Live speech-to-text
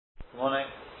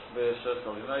Shus,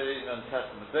 Al-Yimodi, and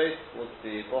Test on the base, towards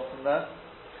the bottom there.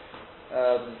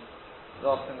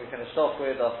 Last thing we finished off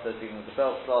with, after dealing with the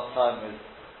belts last time, is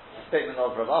the statement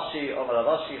of Rav Ashi, Omar Rav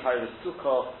Ashi, Hayris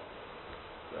Sukkah,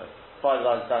 5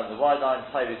 lines down the wide line,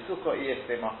 Hayris Sukkah,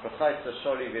 Iyeste Machprachaisa,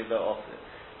 Shori Vila Ofir.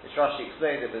 Which Rashi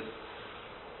explained it as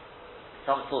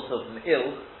some sort of an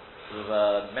ill, sort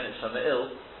of miniature from the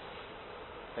ill,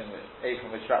 thing with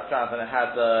apron which wrapped around, and it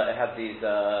had these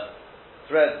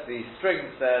threads, these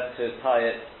strings there to tie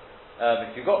it.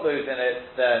 If you've got those in it,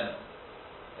 then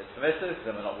it's permissive, because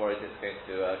then we're not worried it's going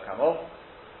to come off.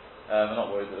 We're not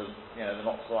worried that the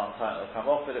knots will untie and it'll come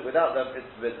off, but without them, it's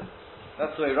forbidden.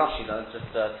 That's the way Rashi learns, just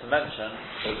to mention,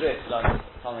 that this learns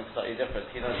something slightly different.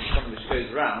 He learns something which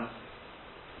goes around,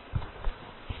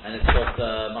 and it's got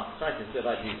machzaitis, a bit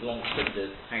like these long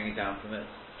fringes hanging down from it.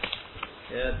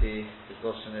 Yeah, the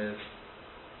discussion is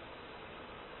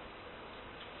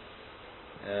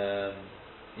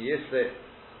yes, it's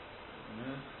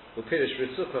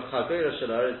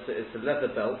a leather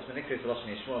belt.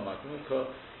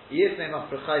 Yes, name of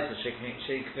Prechaisa,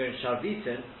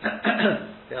 Sharbitin.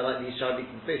 They are like these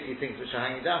Sharbitin, basically things which are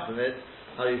hanging down from it.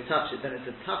 How you touch it, then it's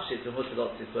a touch it to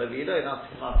Mutadotzi. So if you don't ask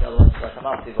him out, otherwise it's like a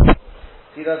mafti.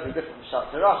 He learns a different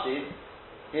shot to Rashi.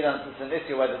 He learns it's an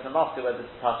issue whether it's a mafti, whether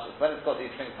it's a touch it. When it's got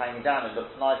these things hanging down, it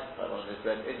looks nice. It's like one of those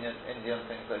red Indian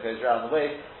things that goes around the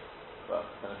waist. Well,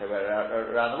 I don't know where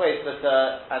around the waist, but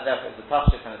and therefore it's a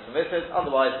touch it and it's permitted.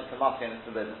 Otherwise, it's a mafti and it's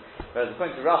forbidden. Whereas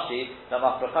according to Rashi, the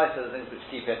mafrachaisa are the things which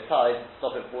keep it tied,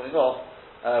 stop it falling off.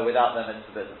 Without them, it's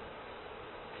forbidden.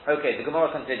 Okay, the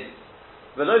Gemara continues.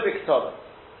 V'lo b'ketola.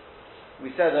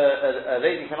 We said a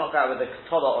lady cannot go out with a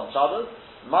ketola on Shabbos.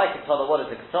 My ketola, what is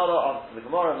a ketola? Answer the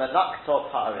Gemara, menakto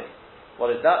pare.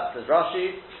 What is that? Says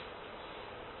Rashi,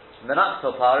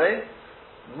 menakto pare,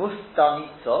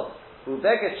 mustanitzo,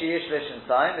 ubeged sheyesh leshin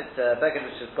sign. It's a beged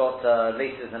which has got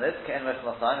laces in it, ke'en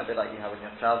resma sign, a bit like you have in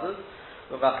your trousers.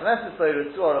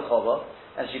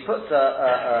 And she puts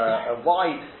a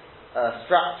wide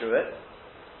strap through it,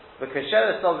 and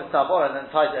then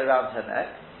ties it around her neck.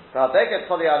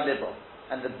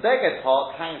 And the beged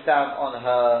part hangs down on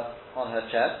her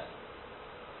chest.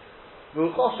 And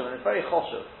it's very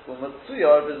choshev.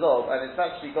 And it's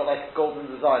actually got like a golden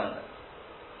design on it.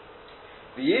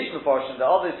 The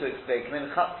others to explain,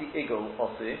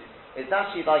 it's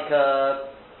actually like a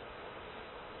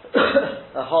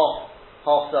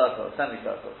half circle, a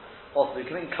semicircle. Also, we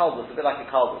can mean kalbus, a bit like a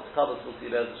kalbus. Kalbus, we'll see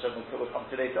there, we'll come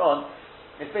to later on.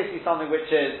 It's basically something which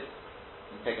is,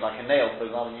 you take it like a nail, for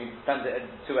example, you bend it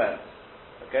into two ends.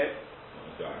 Okay?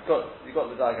 You've got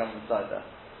the diagram on the side there.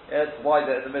 Yeah, it's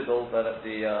wider in the middle than at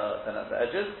the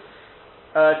edges.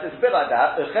 So it's a bit like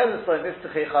that. And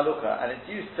it's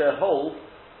used to hold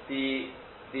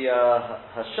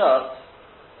her shirt,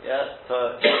 yeah,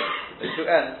 to the two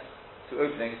ends, two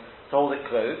openings, to hold it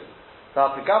closed.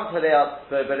 As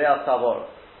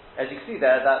you can see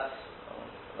there, that's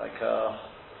like a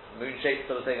moon-shaped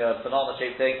sort of thing, a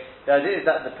banana-shaped thing. The idea is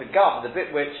that the pagam, the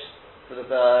bit which sort of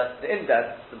the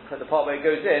indent, the part where it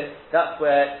goes in, that's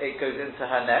where it goes into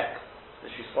her neck,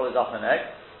 that she swallows up her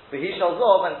neck. But he shall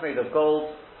zov, and it's made of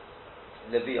gold,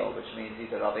 leviol, which means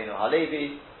either Rabbeinu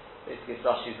Halevi, basically it's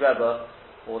Rashi's Rebbe,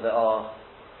 or there are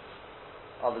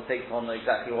other takes on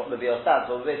exactly what leviol stands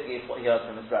for, but basically it's what he heard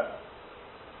from his Rebbe.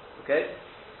 Okay?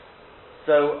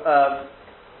 So,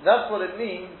 that's what it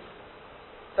means.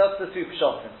 That's the two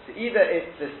pshatim. So either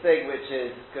it's this thing which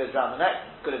goes around the neck,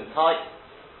 good and tight,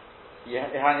 you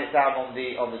hang it down on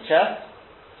the chest,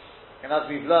 and as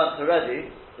we've learnt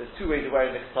already, there's two ways of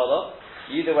wearing the ketola.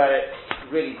 You either wear it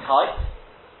really tight,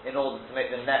 in order to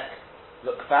make the neck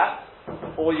look fat,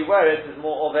 or you wear it as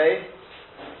more of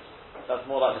that's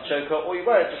more like the choker, or you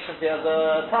wear it just simply as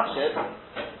a tashit.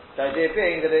 The idea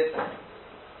being that it's,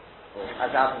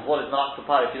 as happens, what is Malach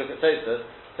Kapari? If you look at Tosfos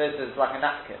is like a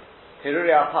napkin.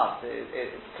 Kiruri Al-Pas, it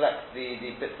collects the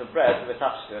bits of bread with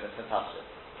attached to it, and it's attached to it.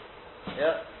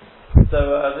 Yeah? So,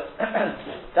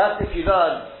 that's if you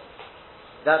learn,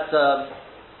 that's,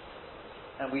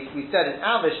 and we said in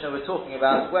our Mishnah we're talking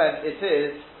about when it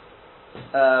is,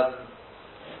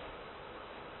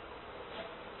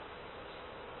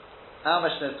 our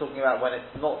Mishnah is talking about when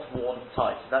it's not worn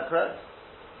tight. Is that correct?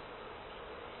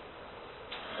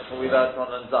 That's what we learned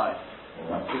on Zayin.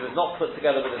 It was not put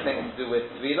together with the thing to do with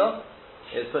Tvila,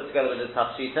 it was put together with the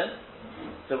Tafshitin.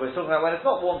 So we're talking about when it's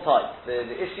not worn tight. The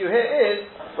issue here is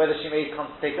whether she may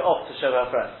come to take it off to show her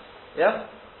friends. Yeah?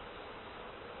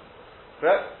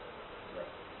 Correct?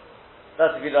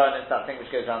 That's if you learn it's that thing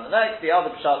which goes around the neck. The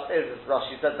other pshat is, as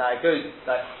Rashi said, now it goes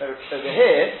like over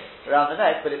here, around the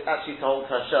neck, but it's actually to hold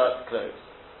her shirt closed.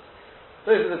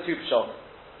 Those are the two pshat.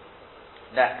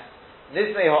 Next,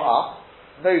 nizmei ha'af,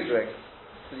 nose rings.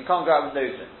 So you can't go out with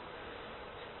nose rings.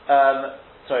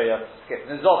 Skip.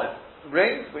 Nizomim,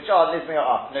 rings which are nizmei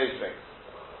ha'af, nose rings.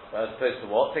 As opposed to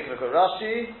what? Take a look at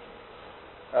Rashi.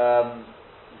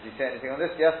 Does he say anything on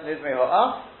this? Yes, nizmei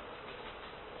ha'af.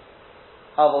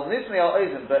 Avol nizmei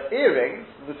ha'ozen, but earrings,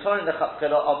 mutar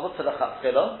lechatchila, are mutar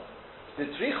lechatchila. The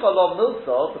tricha lo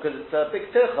milso, because it's a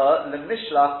big tircha,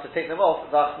 lemishlach, to take them off,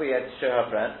 v'achviyah, to show her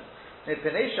friends.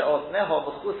 Nepenesha os neho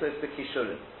b'chusos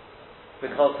b'kishurim.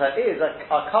 Because her ears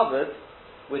are covered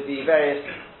with the various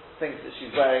things that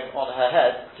she's wearing on her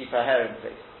head to keep her hair in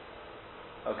place.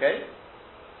 Okay?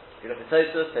 If you look at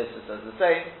Tosfos says the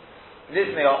same.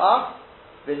 Nizmei ha'af,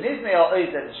 the nizmei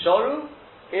ha'ozen shoru,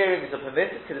 earrings are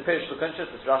permitted, because the Pirish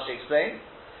L'Kunshus, as Rashi explained.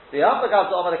 The Amagav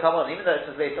to Omar Kamon, even though it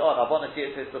says later on, that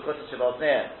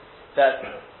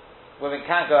women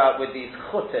can go out with these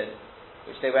chutin,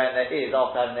 which they wear in their ears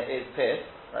after having their ears pierced,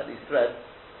 like these threads.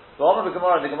 The Omar the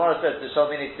Gemara says, but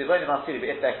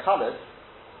if they're coloured,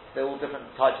 they're all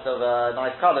different types of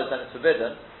nice colours, then it's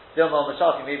forbidden. Dilma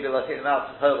Mashaki, maybe they'll take them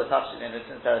out to hold the tafshit in it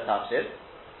instead of tafshit.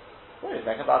 Wait a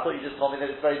second, but I thought you just told me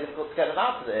that it's very difficult to get them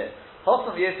out of the ear.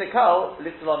 Hossam Yesekal,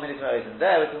 Litzalon Minitmozen.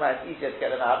 There, we're talking about it's easier to get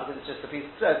them out because it's just a piece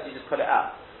of thread, so you just put it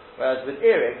out. Whereas with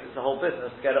earrings, it's a whole business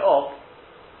to get it off.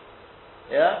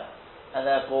 Yeah? And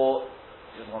therefore,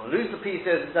 she doesn't want to lose the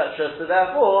pieces, etc. So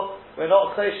therefore, we're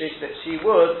not choshish that she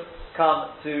would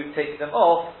come to take them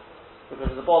off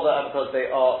because of the bother and because they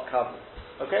are covered.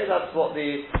 Okay, that's what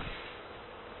the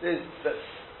is.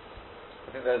 I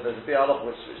think there's a Bialoch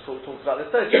which talks about this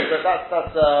totally, but that's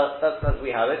as we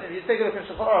have it. If you take a look in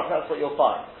Shulchan Aruch, that's what you'll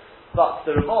find. But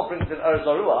the Ramah brings in Ur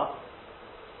Zarua.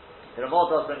 The Ramah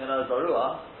does bring in Ur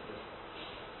Zarua.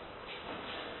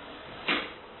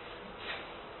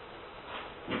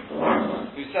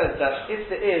 Who says that if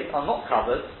the ears are not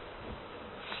covered,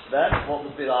 then what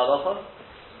would be the halacha?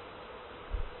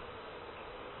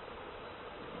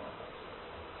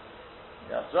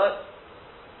 That's right.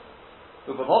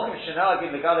 In a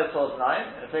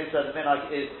place where the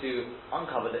minhag is to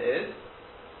uncover the ears,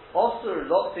 also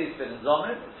lotzis bin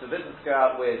zomin, it's forbidden to go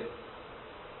out with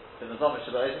bin zomin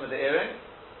shabbatim with the earring.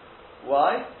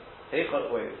 Why? Where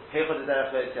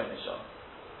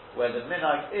the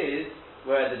minhag is,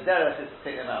 where the derech is to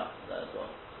take them out. That's all.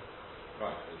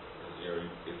 Right,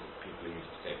 because people used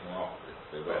to take them off.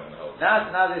 They wear them the whole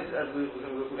time. Now this,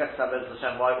 we'll get to that Bez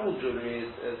Hashem, why all jewellery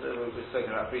is we've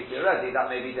spoken about briefly already,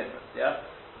 that may be different, yeah?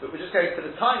 But we're just going, for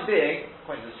the time being,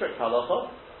 according to the strict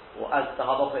halacha, or as the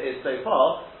halacha is so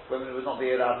far, women would not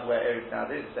be allowed to wear earrings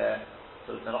nowadays, they're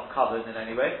not covered in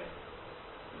any way,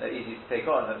 they're easy to take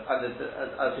on, and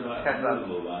as you know,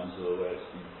 movable ones or where it's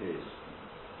been pierced.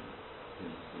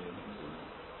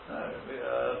 No,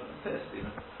 pierced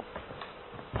even.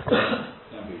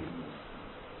 Can be removed.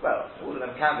 Well, all of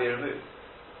them can be removed.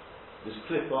 There's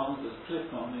clip-on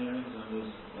earrings and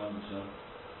there's ones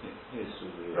pierced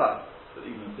with the ear. Right. But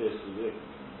even pierced with the ear can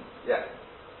be removed. Yeah.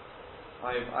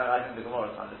 I think the Gemara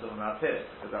time is talking about pierced,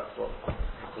 because that's what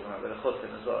we're talking about with the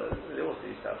chutin as well. They also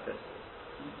used to have pierced.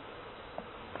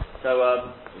 So,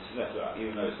 it's less likely,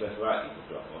 even though it's less likely to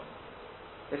drop off.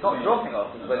 It's not dropping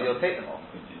off, it's whether you'll take them off.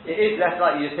 It is less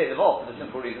likely you take them off for the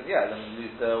simple reason, then you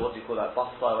use the, what do you call that,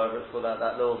 butterfly, whatever it's called,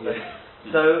 that little thing.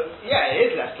 So, it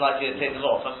is less likely to take them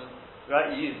off, and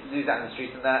right, you lose that in the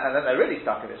street and then they're really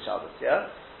stuck if it's Shabbos, yeah?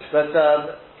 But,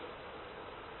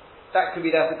 that could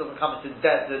be there if it doesn't come into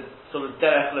the sort of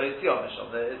derech lo yitzion mishon.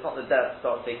 It's not the derech to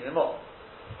start taking them off.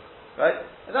 Right?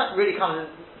 And that really comes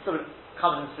into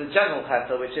the general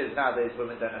pattern, which is nowadays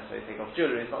women don't necessarily take off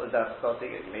jewellery. It's not the derech to start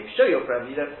taking it. You may show your friend,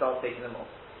 you don't start taking them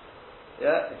off.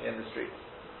 Yeah? If you're in the street.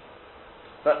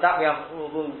 But that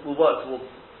we'll work towards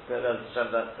that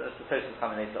the post is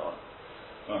coming later on.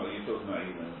 Right, but you're talking about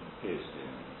even pierced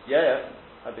earrings. Yeah,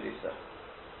 I believe so.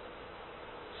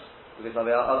 Because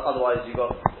otherwise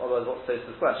what's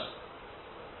Tosfos' question?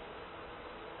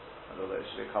 And although it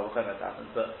should be a Kavachomet happens,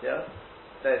 but yeah,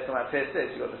 there's some pierced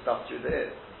ears, you've got the stuff through the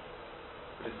ears.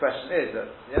 But his question is that,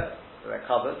 they're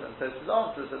covered, and Tosfos'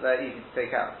 answer is that they're easy to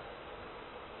take out.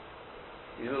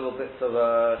 These little bits of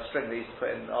string they used to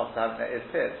put in after having their ears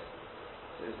pierced.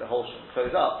 So the whole shouldn't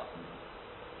close up.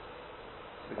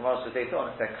 So the Gemara says later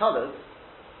on, if they're coloured,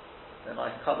 they're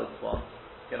nice coloured ones,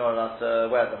 you're not allowed to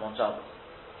wear them on Shabbos.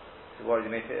 If you're worried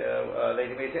a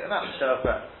lady may take them out and show her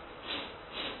friends.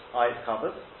 Eyes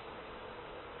covered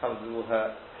with all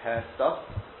her hair stuff.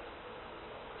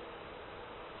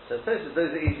 So those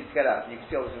are easy to get out. You can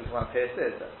see obviously which one pierced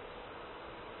is.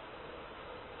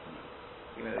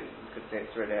 Even though you could say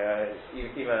it's really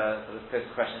even a sort of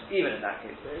personal question, even in that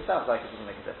case, but it sounds like it doesn't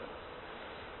make a difference.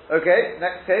 Okay,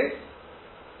 next case.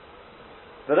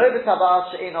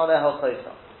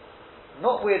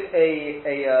 Not with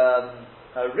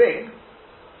a ring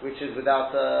which is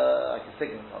without like a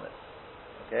signet on it.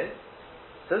 Okay?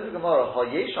 Says the Gemara,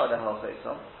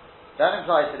 that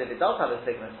implies that if it does have a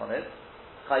signet on it,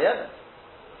 chayevet.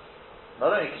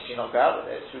 Not only can she not go out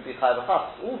with it, she would be chayev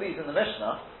achas. All these in the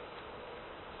Mishnah,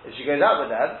 if she goes out with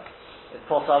them, it's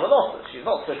possible loss. She's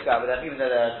not supposed to go out with them, even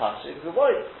though they're attached. Because we're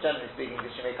worried, generally speaking,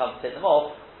 that she may come to take them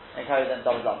off and carry them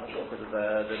double up because of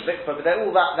the mikvah, but they're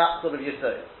all that sort of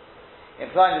yisod.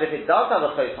 Implying that if it does have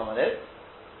a chosom on it,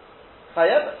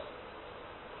 chayevet.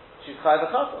 She's chayev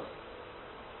achas.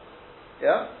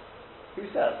 Yeah? Who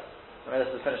says?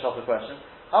 Let's just finish off the question.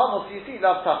 So you see,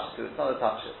 love touches to it, it's not a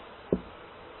touch it.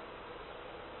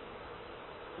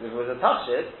 If it was a touch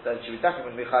it, then she would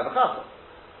definitely be chayav achas.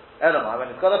 Elamai, when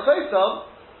it's got a chosom,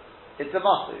 it's a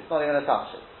master, it's not even a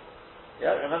touch it.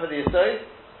 Yeah, remember the yisod?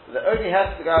 That only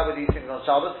has to go out with these things on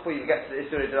Shabbos before you get to the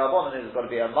Isuri D'Rabbanan, it's got to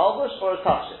be a malbush or a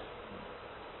touch it.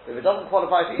 If it doesn't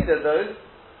qualify for either of those,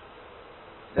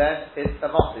 then it's a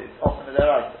master, it's often a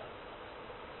deraisa.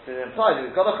 So it implies if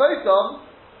it's got a chosom,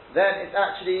 then it's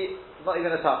actually not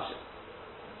even a touch it.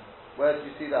 Where did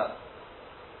you see that?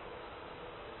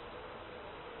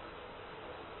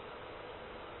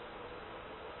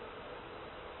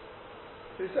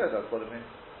 Who says that's what it means?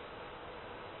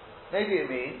 Maybe it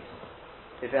means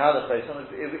if it had a chosom,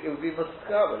 it would be must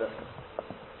go out with it.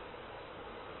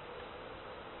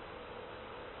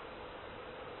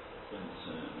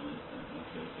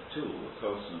 It's like a tool, a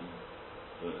chosom,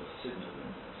 a signet.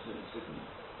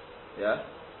 Yeah?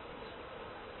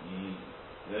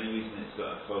 The only reason it's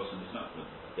got a chosom is not for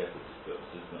decorative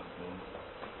purposes, but for...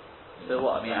 So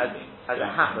what, I mean, as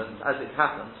it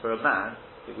happens for a man,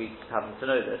 if we happen to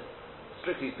know this,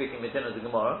 strictly speaking, Medina the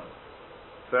Gemara,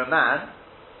 for a man,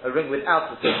 a ring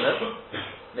without a signet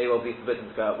may well be forbidden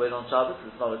to go out with on Shabbos,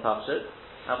 because it's not a tafshit,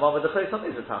 and one with a chosom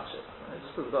is a tafshit.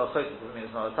 Just because it's got a chosom doesn't mean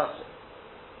it's not a tafshit.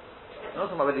 I'm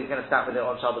not talking about whether he's going to stand with it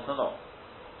on Shabbos or not.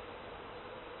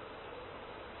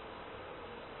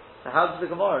 So how does the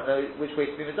Gemara know which way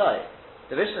to be medayik?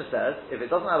 The Mishnah says, if it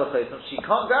doesn't have a chosom, she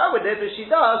can't go out with it, but if she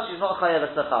does, she's not chayav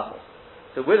esachafos.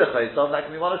 So with a chosom, that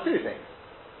can be one of two things.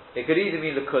 It could either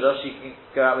mean l'kudah, she can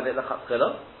go out with it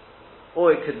l'chatchila,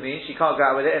 or it could mean she can't go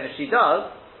out with it, and if she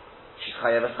does, she's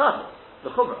chayav esachafos,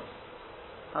 l'chumrah.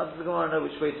 How does the Gemara know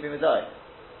which way to be medayik?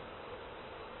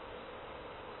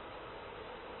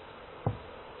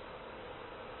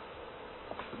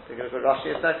 Take a look at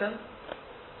Rashi a second.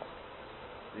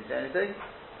 Did he say anything?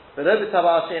 But over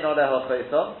Tabashi in Oleh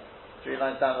HaChosom, 3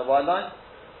 lines down the wide line,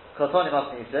 Kotoni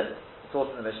must nisin,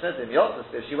 taught in the Mishnah,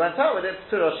 if she went out with it,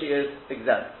 Ptura she is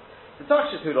exempt. The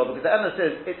Takshit Hula, because the Emma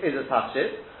says it is a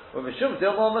Takshit, when Mishum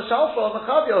Dilma Mashalfa or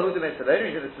Machavia who the Mitzvah, the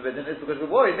only reason it's forbidden is because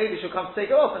we're worried maybe she'll come to take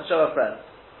it off and show her friends.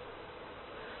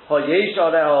 Hoyesh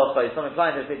Oleh HaChosom,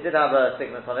 implying that if it did have a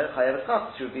signet on it, Chayev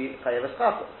Eschat, she would be Chayev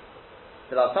Eschat.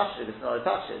 Without Takshit, it's not a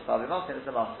Takshit, Babi Malkin, it's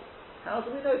a Malkin. How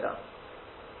do we know that?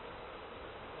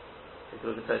 Take a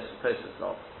look at Tosfos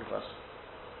now. Good question.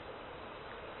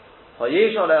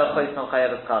 Hoyesh Oleh HaChosom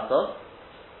Chayev Eschat.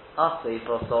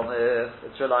 Sefer Somich.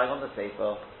 It's relying on the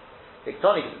Sefer.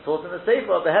 Victoni, because it's taught in the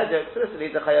Sefer of the Hedger, explicitly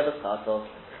the Chayev Eschat. So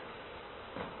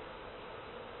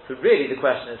really the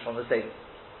question is from the Sefer.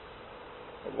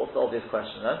 Well, what's the obvious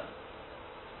question then?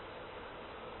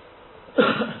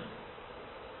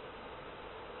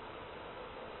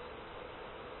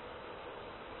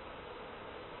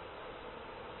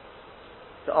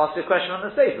 To ask you a question on the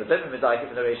Sefer. Don't be medayik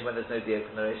in narration when there's no diak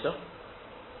in narration.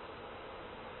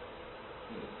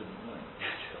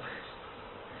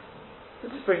 So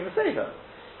just bring the Sefer.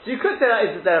 So you could say that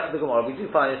is the derech of the Gemara. We do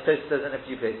find it Tosfos says in a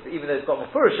few places, even though it's got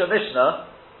Mefurish Mishnah,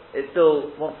 it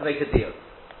still wants to make a deal.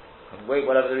 And wait,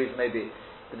 whatever the reason may be.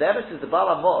 But the evidence is the Baal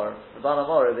Amor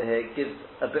over here gives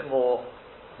a bit more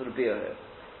sort of beer here.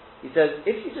 He says,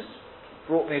 if you just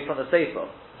brought me from the Sefer,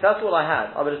 that's all I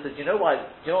had, I would have said, do you know what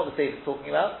the Sefer is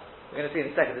talking about? We're going to see in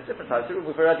a second, there's different types of ring.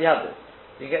 We've already had this.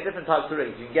 You can get different types of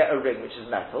rings. You can get a ring which is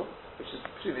metal, which is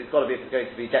presumably it's got to be if it's going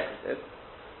to be decorative.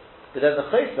 But then the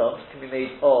chosom can be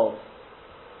made of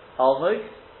almug,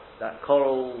 that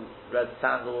coral, red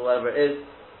sandal, whatever it is,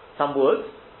 some wood,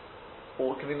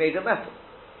 or it can be made of metal.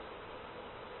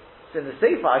 So in the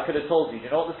Sefer, I could have told you. Do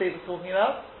you know what the Sefer is talking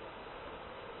about?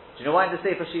 Do you know why in the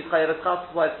Sefer she's chayav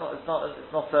eschat? Why it's not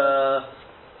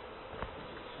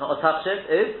a tafshit?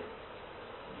 Is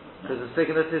because the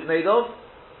signet is made of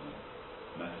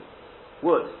metal.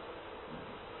 Wood.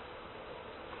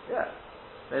 Yeah,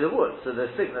 made of wood. So the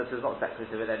signet is not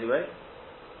decorative in any way.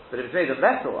 But if it's made of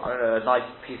metal, I don't know, a nice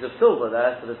piece of silver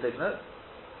there for the signet.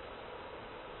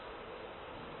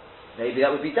 maybe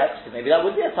that would be decorative, maybe that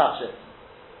would be a tachshit.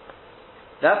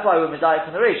 That's why we're medayik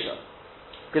from the Reisha.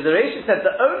 Because the Reisha said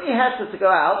the only hesed to go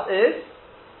out is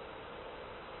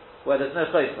where there's no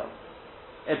chayson.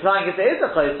 Implying if there is a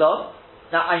chayson,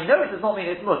 now I know it does not mean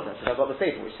it's mutter, because I've got the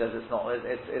sefer which says it's not,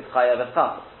 it's chayav and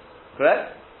chassid.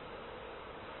 Correct?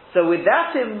 So with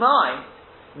that in mind,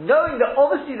 knowing that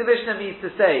obviously the Mishnah needs to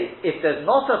say, if there's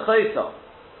not a chayson,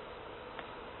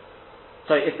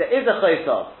 so if there is a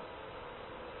chayson,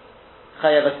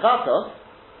 chayav and chassid,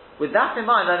 with that in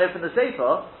mind, I know from the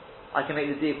sefer, I can make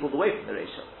the deal pulled away from the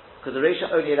Reisha. Because the Reisha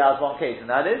only allows one case, and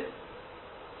that is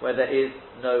where there is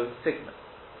no signet.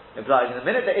 Implying in the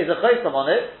minute there is a chaysom on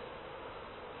it,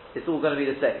 it's all going to be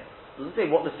the same. It doesn't say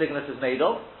what the signet is made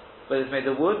of, whether it's made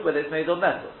of wood, whether it's made of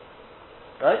metal.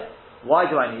 Right? Why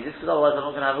do I need this? Because otherwise I'm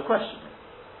not going to have a question.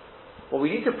 What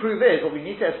we need to prove is, what we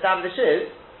need to establish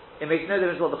is, it makes no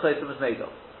difference what the chaysom is made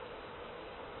of.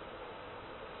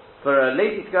 For a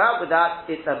lady to go out with that,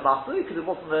 it's a muscle, because it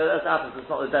wasn't as happens, it's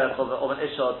not the derech of an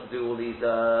isha to do all these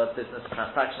business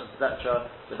transactions, etc.,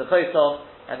 with the chaysom,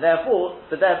 and therefore,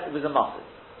 for them, it was a muscle.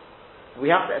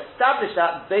 We have to establish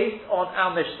that based on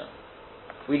our Mishnah.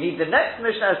 We need the next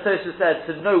Mishnah, as Tosha said,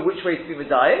 to know which way to be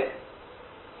medayik,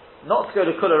 not to go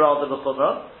to kula rather than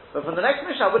chumrah, but from the next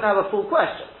Mishnah, I wouldn't have a full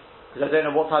question, because I don't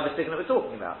know what type of signet we're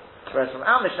talking about. Whereas from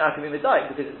our Mishnah, I can be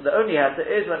medayik, because the only hesed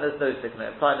is when there's no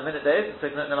signet. Implying the minute there is a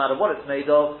signet, no matter what it's made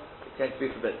of, it's going to be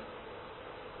forbidden.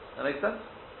 That makes sense?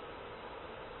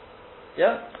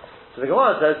 Yeah? So the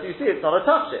Gemara says, you see, it's not a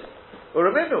tachshit. Or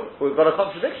a minu. We've got a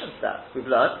contradiction to that. We've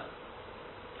learned.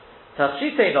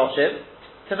 Tachshitei noshim,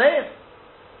 tameim.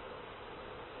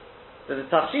 So the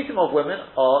tachshitim of women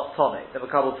are tomei, the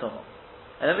makabel tumah.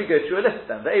 And then we go through a list of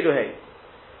them. The Elohei.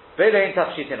 Ve'elein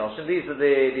tachshitei noshim, these are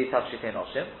the tachshitei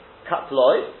noshim.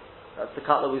 Katloi, that's the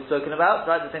cutler we've spoken about,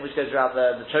 right? The thing which goes around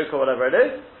the choke or whatever it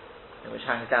is, and which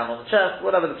hangs down on the chest,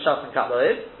 whatever the pshat and cutler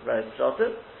is, very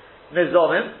pshatim.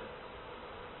 Nizomim,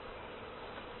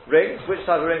 rings, which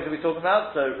type of rings are we talking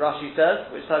about? So Rashi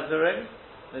says, which types of rings?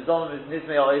 Nizomim is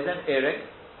nizmei oizen, earrings.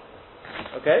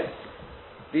 Okay?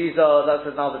 These are, that's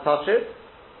another touches.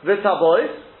 V'tabois,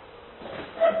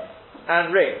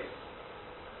 and rings.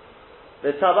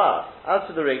 V'tabas, as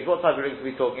for the rings, what type of rings are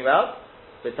we talking about?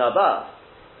 V'tabas.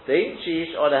 Bein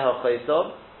shish oleh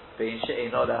ha'chaysom, bein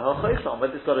she'ein oleh ha'chaysom,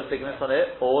 whether it's got a signet on it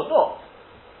or not.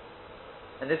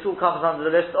 And this all comes under the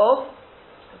list of?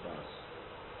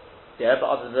 Yeah, but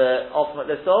under the ultimate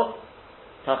list of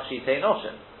tachshitei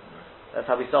noshim. That's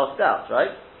how we started out, right?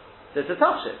 So it's a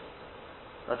tachshit.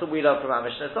 That's what we learn from our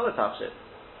Mishnah. It's not a tachshit.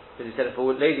 Because he said if a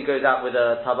lady goes out with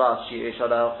a tabas, she'ish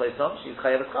oleh ha'chaysom, she's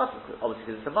chayav chassid.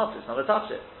 Obviously because it's a muscle, it's not a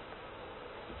tachshit.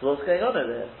 So what's going on over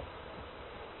there?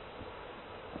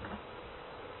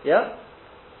 Yeah?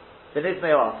 The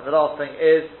nizmei oas. And the last thing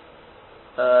is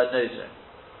nosing.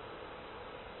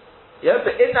 Yeah,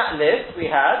 but in that list we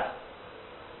had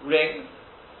rings,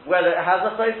 whether it has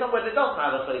a chaysom, whether it doesn't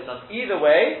have a chaysom. Either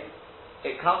way,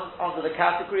 it comes under the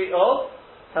category of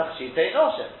tachshitei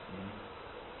noshim.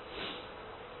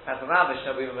 And from our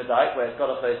Mishnah, we were medayik, where it's got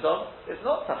a chaysom, it's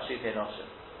not tachshitei noshim.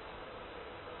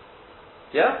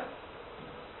 Yeah?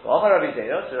 Well, Rabbi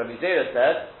Zera, so Rabbi Zera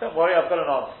said, don't worry, I've got an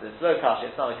answer to this. Lo kasha,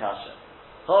 it's not a kasha.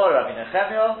 Hor Rabbi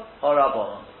Nechemia, hor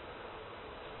Rabbanon.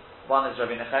 One is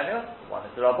Rabbi Nechemia, one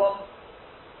is the Rabbon.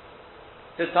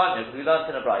 Tanya, because we learned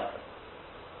in a Braita.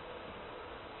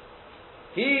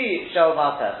 He shall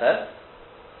matechet,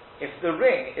 if the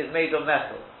ring is made of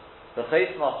metal, the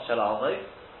chesmach shall almei,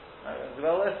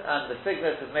 and the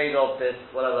signet is made of this,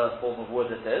 whatever form of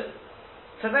wood it is,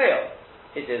 tameo,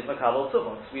 it is makabel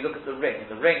tumah. So we look at the ring.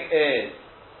 The ring is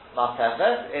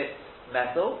matechet, it's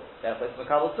metal, therefore it's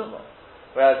makabel tumah.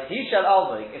 Whereas he shall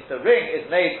almei, if the ring is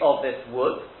made of this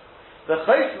wood, the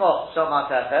chesmach shall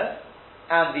matechet,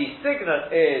 and the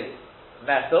signet is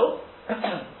metal,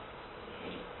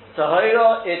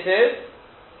 tahira, it is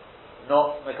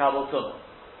not makabel tumah.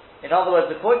 In other words,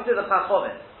 according to the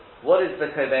Chachamim, what is the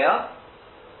koveya?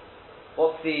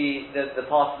 What's the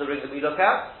part of the ring that we look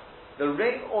at? The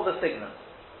ring or the signet?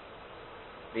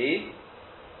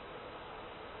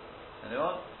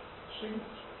 Anyone? Signet.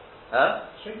 Huh?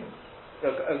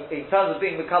 Signet. In terms of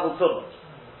being makabel tumah.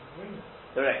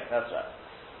 The ring, that's right.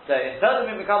 So in terms of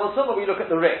being makabel tumah, we look at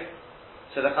the ring.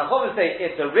 So the Chachamim say,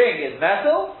 if the ring is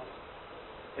metal,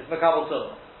 it's makabel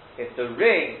tumah. If the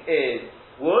ring is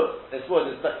wood, this wood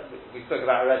is, we spoke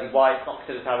about already why it's not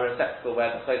considered to have a receptacle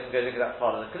where the chaysom goes into that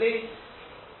part of the kli.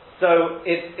 So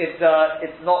it's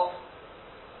not,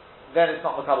 then it's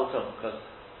not makabel tumah, because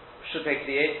should take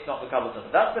the it's not makabel tumah.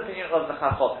 That's the opinion of the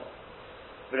Chachamim.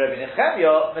 But Rabbi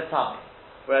Nechemia metami,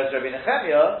 whereas Rabbi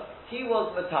Nechemia he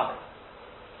was Matami.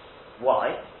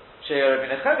 Why? Because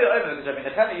Rabbi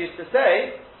Nechemia used to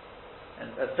say,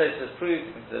 and as Tosfos proved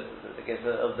in the case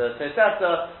of the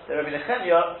Tosefta, that Rabbi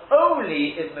Nechemia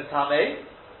only is Matame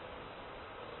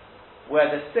where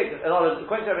the signet, in other words,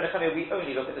 according to Rabbi Nechemia, we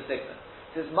only look at the signet.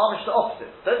 So it's mamish the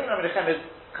opposite. Don't think Rabbi Nechemia is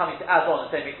coming to add on and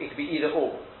saying it could be either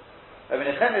or. Rabbi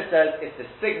Nechemia says if the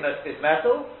signet is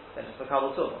metal, then it's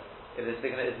makabel tumah. If the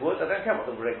signet is wood, I don't care what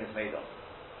the ring is made of.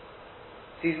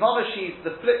 See, mamish, she's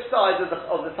the flip side of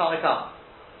the Tanna Kamma.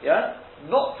 Yeah?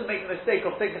 Not to make the mistake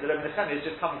of thinking that Rabbi Nechemia is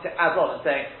just coming to add on and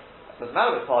saying, it doesn't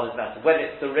matter which part is metal, whether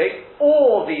it's the ring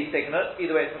or the signet,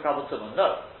 either way it's makabel tumah.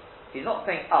 No. He's not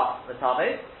saying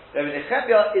Matame. Rabbi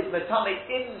Nechemia is Matame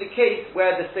in the case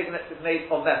where the signet is made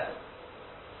of metal.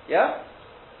 Yeah?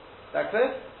 Is that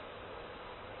clear?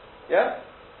 Yeah?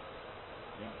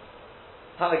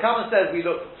 Tanna Kamma says we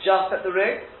look just at the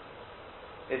ring.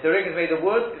 If the ring is made of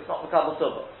wood, it's not makabel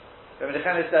tumah. Rabbi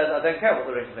Nechemia says, I don't care what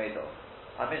the ring is made of.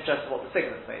 I'm interested in what the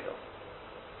signet is made of.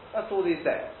 That's all he's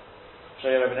saying. So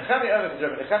Rabbi Nechemia, because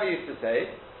Rabbi Nechemia used to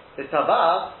say, the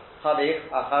tabas chalich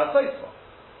achar choismo.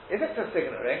 If it's a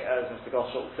signet ring, as Mr.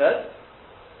 Gottschalk said,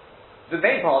 the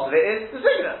main part of it is the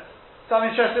signet. So I'm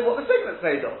interested in what the signet's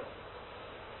made of.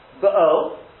 But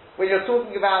when you're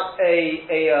talking about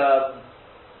a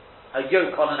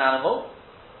yoke on an animal,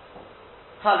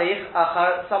 halich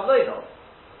achar samloino.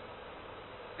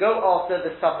 Go after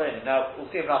the samloino. Now we'll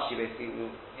see in Rashi basically.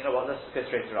 You know what? Let's go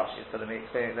straight to Rashi instead of me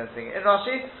explaining everything in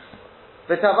Rashi.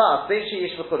 V'tavas bin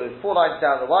sheyish v'chulu. 4 lines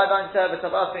down the wide line there.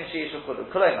 V'tavas bin sheyish v'chulu.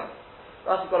 Kolema.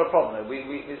 Rashi's got a problem though. We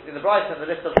in the Brighton, the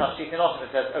list of Tashit in Oshim,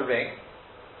 it says a ring.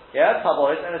 Yeah,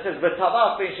 taboris, and it says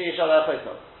v'tavas bin sheyish ala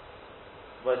chosom.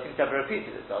 Well, it seems to have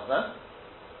repeated itself, no?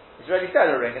 It's already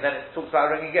said a ring, and then it talks about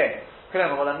a ring again.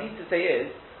 What I mean to say is,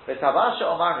 the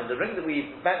ring that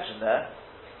we mentioned there,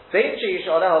 whether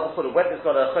it's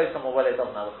got a chosom or whether it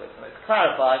doesn't have a chosom. It's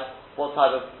clarified what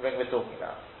type of ring we're talking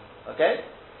about. Okay?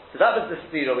 So that was the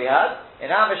stira we had. In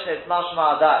our Mishnah, it's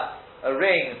mashma that a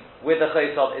ring with a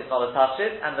chosom is not a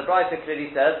tashit, and the Brayta clearly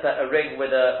says that a ring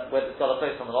whether it's got a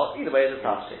chosom or not, either way is a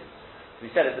tashit. So we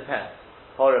said it depends.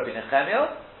 For Rabbi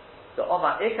Nechemia, the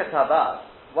Oma Ikatabas,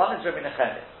 one is Rabbi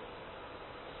Nechemia,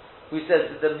 who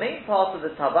says that the main part of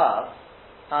the tabas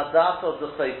are that of the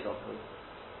chosom.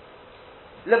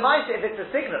 Lemaisa, if it's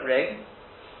a signet ring,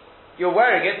 you're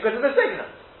wearing it because of the signet.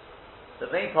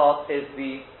 The main part is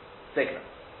the signet.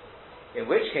 In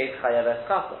which case, chayav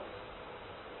eschata.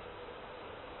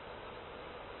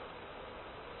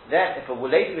 Then, if a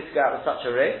lady was to go out with such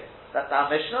a ring, that's our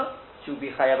Mishnah, she will be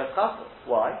chayav eschata.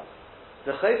 Why?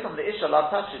 The chosom the isha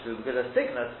la touches to, because a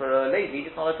signet for a lady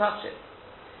is not a touch it.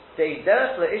 The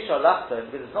derech le isha lachta,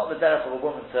 because it's not the derech of a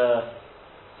woman to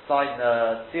sign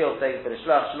a seal saying for the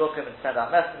shlach shluchim and send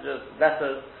out messengers,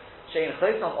 letters. Shein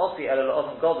chosom osi el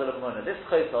odom godel l'munah. This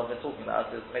chosom we're talking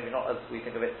about is maybe not as we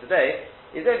think of it today.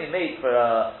 Is only made for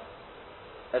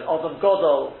an odom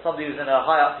godel, somebody who's in a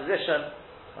high up position,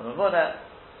 a munah.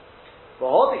 But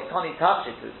holding tani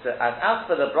tachshit, and as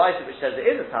for the Brayta which says it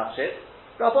is a tachshit,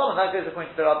 Rabbanon, that goes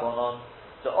according to the Rabbanon.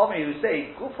 So Omri who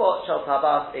say gufot shel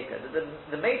tabas ikar.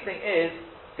 The main thing is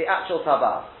the actual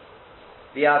tabas.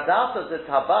 The adas of the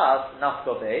tabas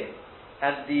nafkobe,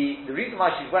 and the reason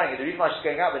why she's wearing it, the reason why she's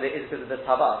going out with it is because of the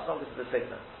tabas, not because of the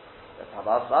signet. The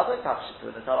tabas is a tachshit to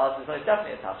it, the tabas is most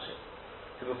definitely a tachshit.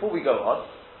 So before we go on,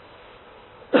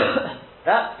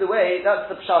 that's the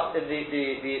pshat in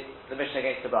the Mishnah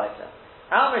against the Brayta.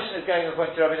 Our Mishnah is going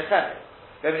according to Rabbi Nechemia.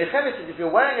 Rabbi Nechemia says if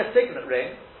you're wearing a signet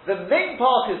ring, the main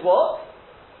part is what?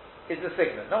 Is the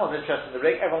signet. No one's interested in the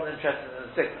ring, everyone's interested in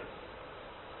the signet.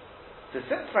 So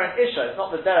since for an Isha, it's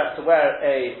not the derech to wear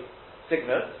a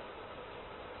signet,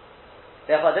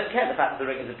 therefore I don't care the fact that the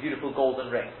ring is a beautiful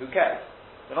golden ring. Who cares?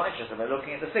 We're not interested, we're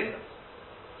looking at the signet.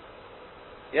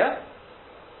 Yeah?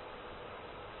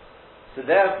 So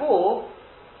therefore,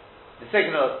 the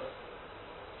signet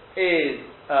is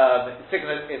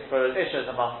for an Isha as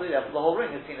a masli, therefore the whole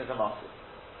ring is seen as a masli.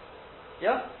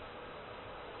 Yeah?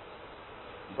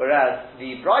 Whereas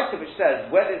the Brayta which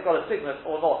says whether it's got a signet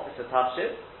or not, it's a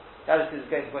tashit, that is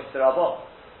going to point to the Rabbanon.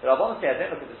 The Rabbanon say I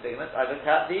don't look at the signet, I look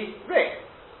at the ring.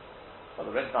 Well,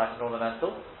 the ring's nice and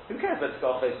ornamental. Who cares whether it's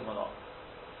got a chosom or not?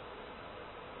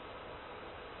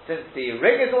 Since the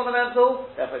ring is ornamental,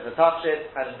 therefore it's a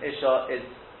tashit, and an Isha is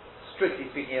strictly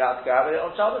speaking allowed to go out with it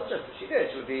on Shabbos. Just if she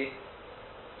did, she would be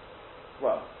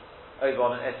over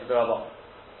on an Isha the Rabbanon.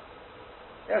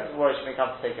 Yes, worry she may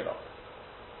come to take it off.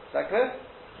 Is that clear?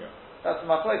 Yeah. That's the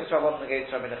machlokes Rabbanon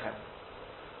against Rabbi Nechemia.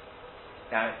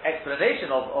 Now, explanation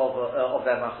of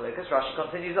their machlokes, Rashi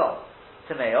continues on.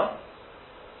 Taneo,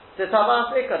 So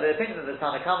Tabas Ikka, the opinion of the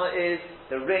Tanakama is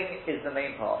the ring is the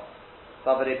main part.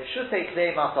 But if Pshute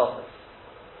Klei Masochos,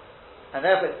 and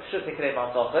therefore it's Pshute Klei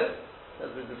Masochos, as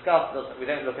we discussed, we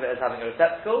don't look at it as having a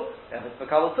receptacle, then it's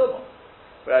Makabal Tumah.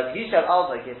 Whereas Yishal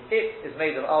Almag, if it is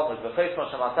made of Almag, the Chos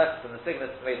Moshe Masechus, and the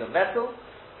signet is made of metal,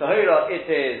 Tahira, it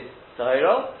is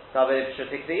Tahira, Tabei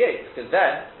Pshute Klei, because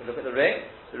then, we look at the ring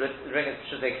is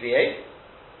Pshute Klei,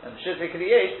 and Pshute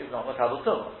Klei is not Makabal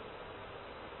Tumah.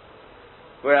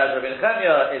 Whereas Rabbi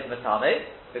Nechemia is Matame,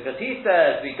 because he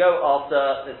says we go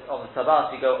after this, on the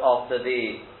Tabas we go after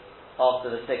the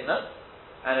signet,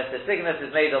 and if the signet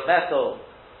is made of metal,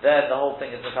 then the whole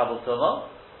thing is Makabal Tumah.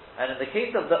 And in the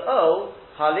case of the O,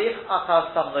 Halich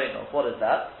Achar Samloinov, what is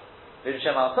that?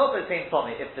 V'Shem Al-Tov is saying for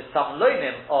me, if the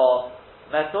Samloinim are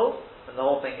metal, then the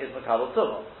whole thing is Makabal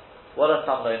Tumah. What are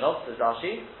Samloinov? Says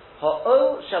Rashi,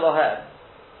 Ha'o Shelohem,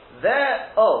 their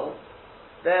O,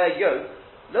 their yoke,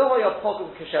 Lo Ha'ya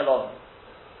Pogum Kishelon.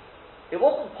 It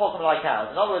wasn't pogum like ours.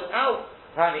 In other words,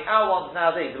 apparently our ones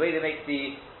nowadays, the way they make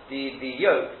the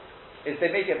yoke, is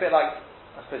they make it a bit like,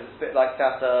 I suppose it's a bit like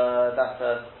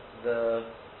the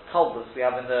culbers we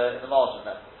have in the margin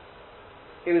there.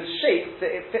 It was shaped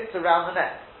that it fits around the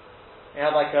neck. You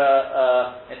have like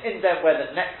an indent where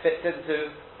the neck fits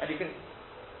into, and you can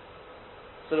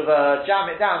sort of jam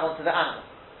it down onto the animal.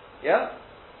 Yeah?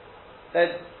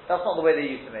 Then that's not the way they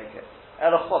used to make it.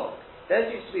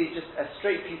 Theirs used to be just a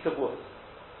straight piece of wood.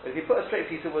 If you put a straight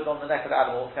piece of wood on the neck of the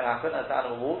animal, what's going to happen? As the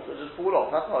animal walks, it'll just fall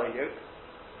off. That's not a yoke.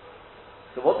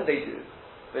 So what did they do?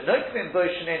 They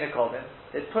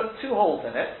put two holes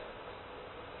in it.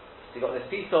 So you've got this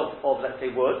piece of let's say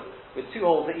wood with two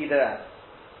holes at either end.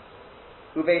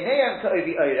 And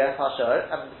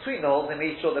between the holes they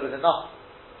made sure there was enough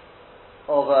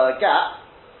of a gap,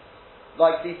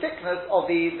 like the thickness of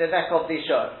the neck of the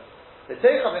shirt. The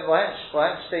Teicham in Mohen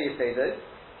Shtei Yiseidos,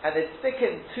 and they stick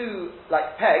in two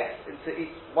like pegs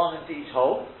one into each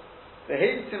hole. The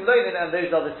hidden Simlonin, and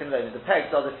those are the Simlonin. The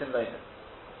pegs are the Simlonin.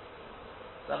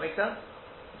 Does that make sense?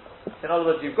 In other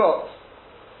words, you've got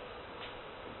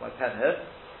my pen here.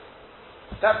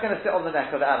 That's going to sit on the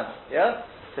neck of the animal. Yeah.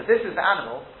 So this is the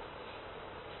animal,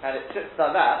 and it sits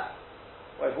like that.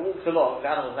 Well, if it walks along, the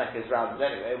animal's neck is rounded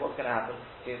anyway. What's going to happen?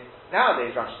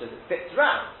 Nowadays, Rashi says it fits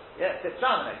round. Yeah, it fits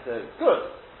round the neck, so it's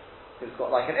good. It's got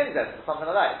like an indent or something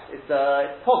like that. It's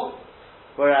poggle.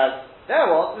 Whereas there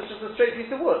was just a straight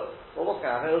piece of wood. Well, what's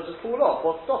going to happen? It'll just fall off.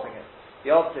 What's stopping it?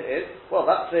 The answer is, well,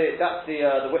 that's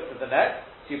the width of the neck.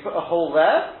 So you put a hole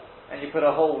there, and you put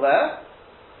a hole there,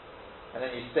 and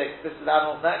then you stick. This is the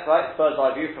animal's neck, right? It's bird's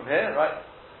eye view from here, right?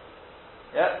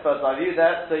 Yeah, bird's eye view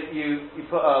there. So you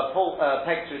put a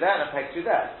peg through there and a peg through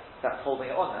there. That's holding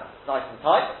it on now, nice and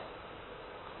tight.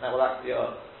 That will actually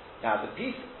now the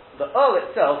O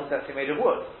itself is actually made of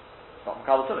wood. It's not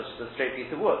Makabal Tumah, it's just a straight piece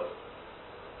of wood.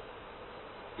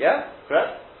 Yeah?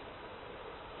 Correct?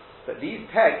 But these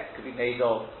pegs could be made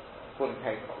of, I'm calling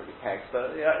pegs, not really pegs, but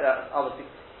obviously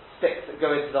sticks that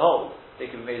go into the hole.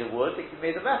 They can be made of wood, they can be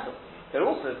made of metal. They're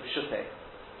also pshute.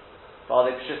 But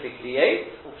are they pshute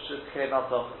kliyet or pshute klei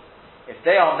maltochos? If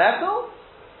they are metal,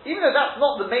 even though that's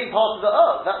not the main part of the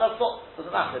O, doesn't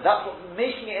matter. That's what's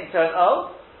making it into an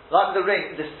O. Like the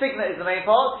ring, the signet is the main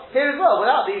part. Here as well,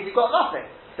 without these you've got nothing.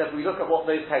 Except we look at what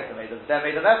those pegs are made of. They're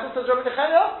made of metal, says Rabbi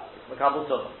Nechemia, it's Makabal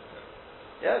Tumah.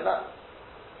 Yeah?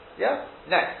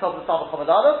 Next, top of the Samach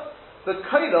Chomadadov. The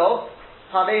Koilo,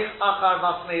 Halech Achar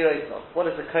Masmei Reisov.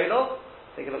 What is the Koilo?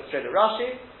 Take a look straight at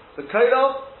Rashi. The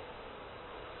Koilo,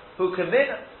 who come in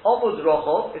Omud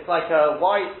Rochov, it's like a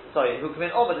who come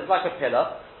in Omud, it's like a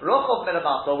pillar. Rochov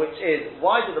Melamato, which is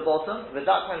wide at the bottom, the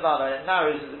Dak Melvano, and it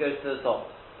narrows as it goes to the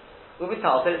top.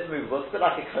 Umital said it's movable, it's a bit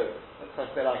like a coat. Looks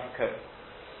like a bit like a coat.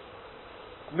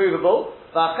 Movable.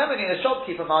 The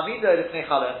shopkeeper puts it in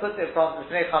front puts it in front of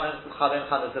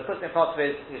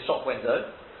his shop window.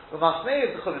 And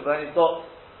he's got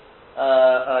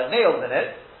nails in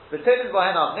it.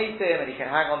 And he can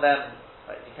hang on them,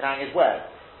 he can hang his wares.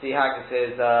 So he hangs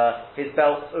his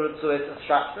belts, urutsuis, and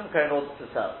straps them in order to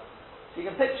sell. So you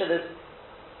can picture this.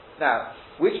 Now,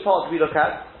 which part do we look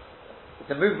at? It's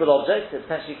a movable object, so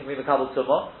potentially can be Makabal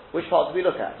Tumah. Which part do we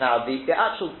look at? Now, the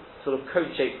actual sort of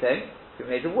cone-shaped thing can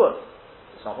be made of wood.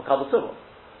 It's not Makabal Tumah.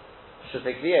 Should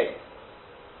take the 8.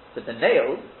 But the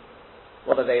nails,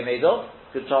 what are they made of?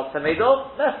 Good chance they're made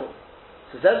of metal.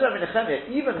 So says Rabbi Nechemia,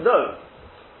 even though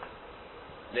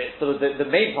the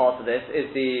main part of this is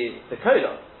the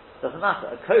kola, doesn't matter.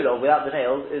 A kola without the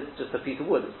nails is just a piece of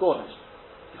wood. It's garnished.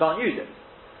 You can't use it.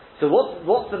 So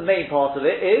what's the main part of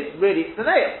it is really it's the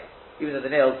nail. Even though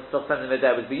the nails,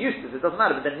 there would be useless, it doesn't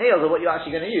matter, but the nails are what you're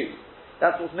actually going to use.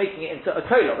 That's what's making it into a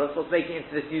kola. That's what's making it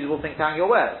into this usable thing to hang your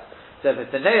wares. So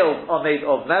if the nails are made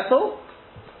of metal,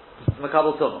 it's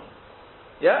makabel tumah.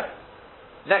 Yeah?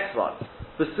 Next one.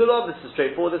 The sulam, this is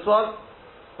straightforward, this one.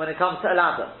 When it comes to a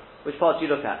ladder, which part do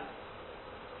you look at?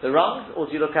 The rungs, or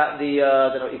do you look at the, I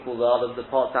don't know what you call the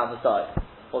parts down the side,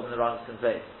 holding the rungs in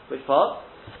place? Which part?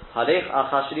 Halech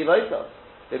achashri vayta.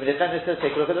 The defender says,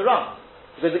 take a look at the rungs.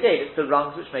 Because again, it's the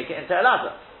rungs which make it into a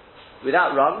ladder.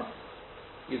 Without rungs,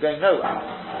 you're going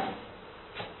nowhere.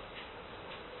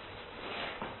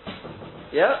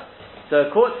 Yeah? So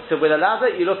with a ladder,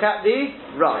 you look at the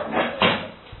rungs.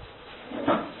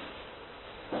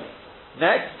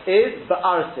 Next is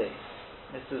ba'arsi.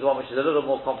 This is one which is a little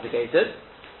more complicated.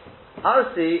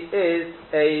 Arsi is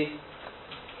a...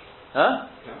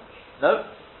 No?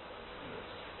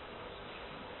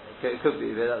 Okay, it could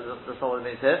be, but that's not what it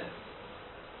means here.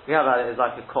 We have had it as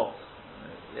like a cot.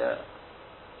 Yeah.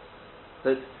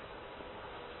 But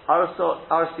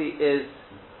Arsi is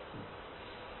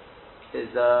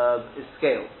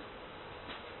scales.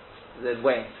 There's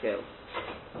weighing scales.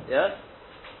 Yeah?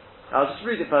 I'll just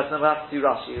read it first and then we'll have to do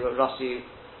Rashi. Rashi,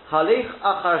 Halich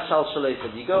achar shal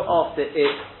shalosim. You go after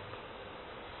its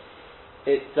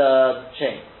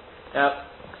chain. Now,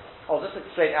 I'll just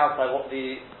explain outside what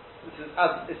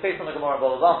it's based on the Gemara and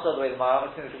Bava, the way the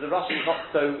Maharam is, because the Rashi is not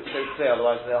so clear,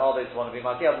 otherwise there are those who want to be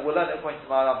Makiyah, but we'll learn at a point in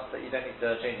Maharam that you don't need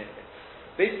to change anything.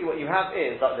 Basically what you have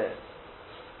is like this.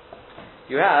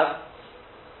 You have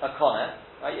a corner,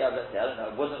 right? You have, let's say, I don't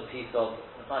know, a wooden piece of,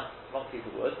 a nice long piece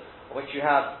of wood, on which you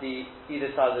have either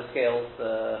side of the scales,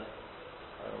 I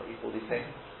don't know what you call these things.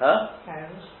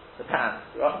 Pans. The pans.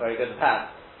 Right, very good, the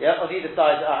pans. Yeah, on either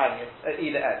side are hanging, at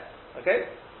either end.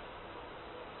 Okay?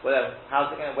 Well,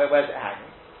 how's it going? Where's it hanging?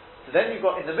 So then you've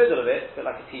got in the middle of it, a bit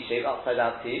like a T shape, upside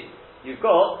down T, you've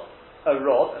got a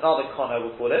rod, another kono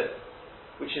we'll call it,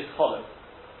 which is hollow.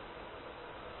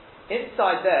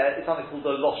 Inside there is something called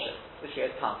a loshen, which is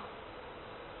a tongue.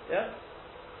 Yeah?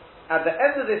 At the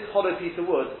end of this hollow piece of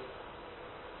wood,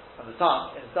 and the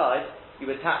tongue inside, you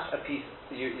attach a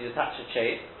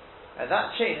chain, and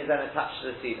that chain is then attached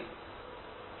to the ceiling.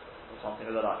 Or something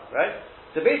of the like, right?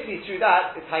 So basically through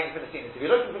that, it's hanging from the ceiling. So if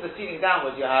you're looking from the ceiling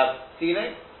downwards, you have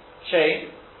ceiling, chain,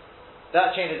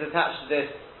 that chain is attached to this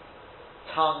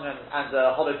tongue and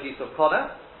a hollow piece of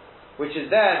corner, which is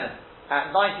then,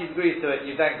 at 90 degrees to it,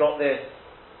 you've then got this,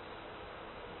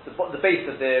 the base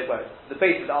of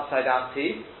the upside down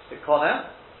T, the corner,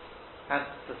 and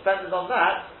suspended on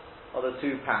that are the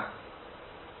two pans.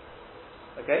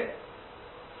 Okay?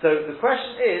 So the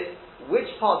question is, which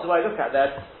part do I look at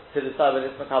there to decide whether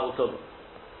it's makabel tumah?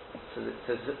 So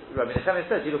Rabbi Nechemia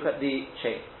says you look at the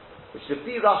chain, which the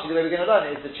Rashi, the way we're going to learn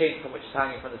it, is the chain from which is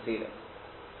hanging from the ceiling.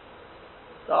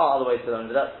 There are other ways to learn,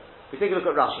 but we take a look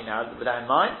at Rashi now with that in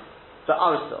mind. So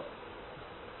Aristotle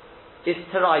is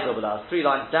Teraida B'Laz. 3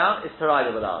 lines down is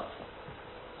Teraida B'Laz.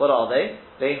 What are they?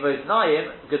 They invoke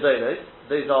Naim Gedolos.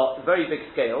 Those are very big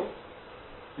scales.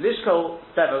 Lishkol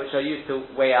Sema, which are used to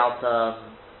weigh out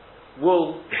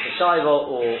wool, shaiva,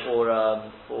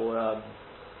 or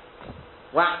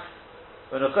wax,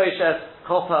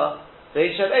 copper,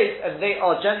 and they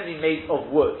are generally made of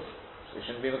wood. So they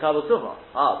shouldn't be makabel tumah.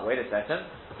 Wait a second.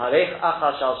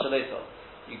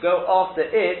 You go after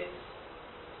it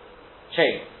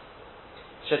chains.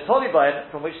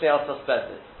 From which they are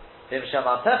suspended. And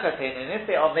if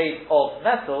they are made of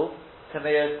metal,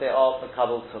 they are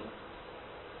makabel tumah.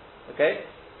 Okay?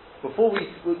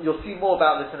 You'll see more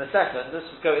about this in a second. Let's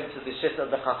just go into the shit of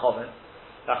the Chachamim.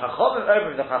 The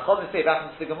Chachamim say back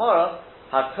into the Gemara,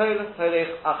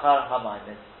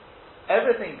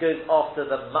 everything goes after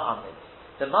the ma'amid.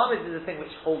 The ma'amid is the thing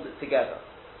which holds it together.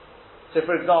 So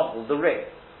for example, the ring.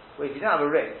 Well, if you don't have a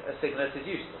ring, a signet is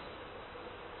useless.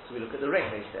 So we look at the ring,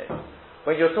 they say.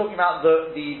 When you're talking about the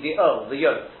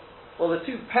yoke, well, the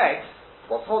two pegs,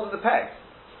 what's holding the pegs?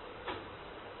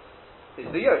 Is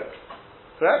the yoke.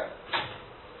 Correct?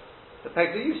 The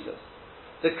pegs are useless.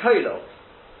 The kolos,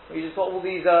 you just got all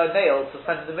these nails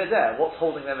suspended in midair. What's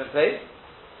holding them in place?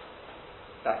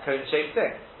 That cone-shaped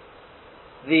thing.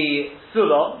 The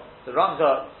sulam, the rungs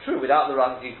are true. Without the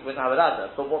rungs, you wouldn't have a ladder.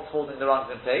 But what's holding the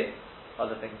rungs in place?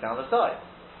 Other things down the side.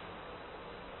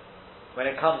 When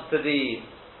it comes to the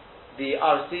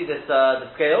RC, the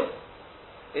scales,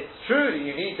 it's true that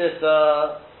you need this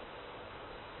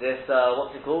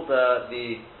what's it called?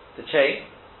 The chain.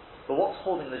 But what's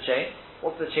holding the chain?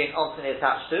 What's the chain ultimately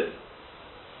attached to?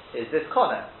 Is this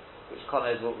corner, which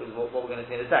corner is what we're going to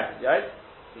see in a second, right?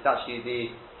 It's actually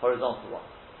the horizontal one.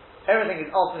 Everything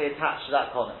is ultimately attached to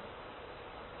that corner.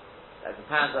 The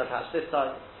pans are attached to this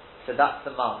side, so that's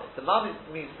the marmit. The marmit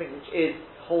means something which is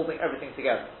holding everything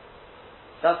together.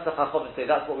 That's the Chacham say,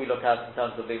 that's what we look at in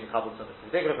terms of being Mechabel Sunnah. So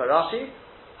take a look at Rashi,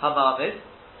 Hamamid.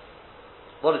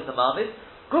 What is the Mamid?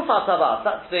 Gufa Tabas,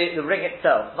 that's the ring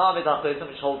itself. Mamid HaChosim,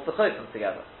 which holds the Chosim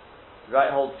together.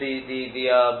 Right, holds the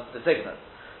signet.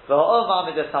 The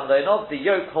Mamid Esamdeinov, the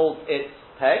yoke holds its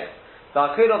pegs. The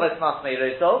Akulov Esmas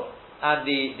Meirosov, and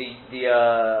the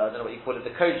I don't know what you call it,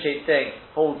 the cone-shaped thing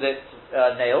holds its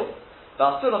nails. The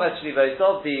Asulam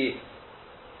Eshlivosov, the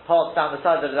parts down the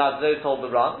side of those hold the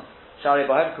rungs. Shari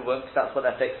Bohem Kavum, because that's what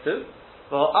they're fixed to.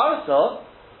 The Arsa,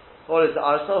 what is the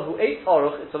Arsa? Who ate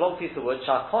Oruch, it's a long piece of wood,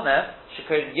 Shakone,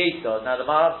 Shikon Yesa. Now the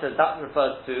Maharam says that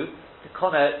refers to the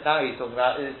Kone, now he's talking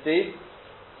about, is the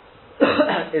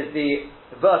is the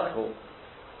vertical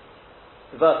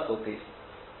piece.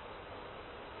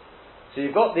 So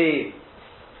you've got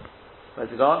where's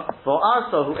it gone? For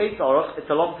Arsa, who ate Oruch, it's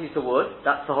a long piece of wood,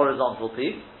 that's the horizontal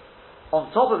piece. On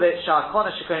top of it,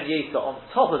 Shakona Shikon Yesa, on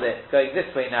top of it, going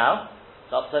this way now,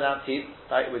 the upside down teeth,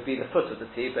 right, it would be the foot of the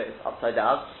teeth, but it's upside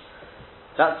down.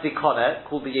 That's the Kone,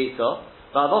 called the Yesa.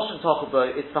 The Loshin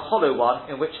Tochabo, it's the hollow one,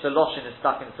 in which the Loshin is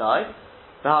stuck inside.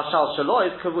 The Hashal Shaloy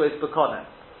is Kavu is Bekone.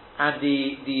 And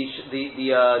the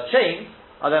chains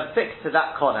are then fixed to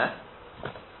that Kone,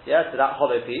 to that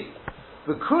hollow piece.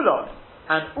 The Kulon,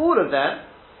 and all of them,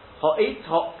 Ha'it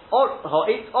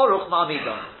Oruch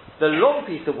Ma'amidon. The long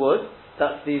piece of wood,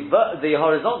 that's the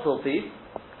horizontal piece,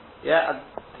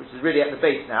 which is really at the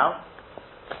base now.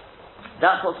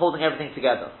 That's what's holding everything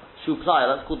together. Shu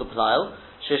plial, that's called the plial.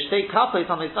 Sheshtei kapos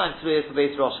hamizayin tzviyos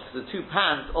beis rosh, because the two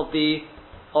pans of the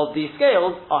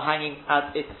scales are hanging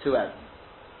at its two ends.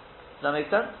 Does that make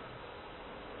sense?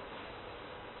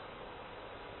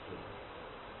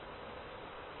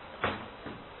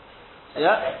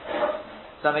 Yeah?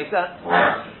 Does that make sense?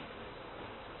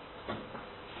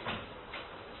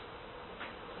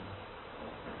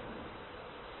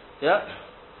 Yeah?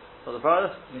 For the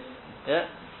brothers? Yeah?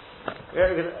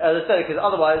 Because, as I said, because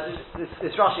otherwise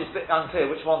this Rashi is a bit unclear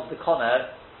which one's the Koner.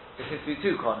 There seems to be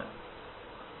two Koners.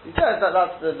 He says that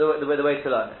that's the way to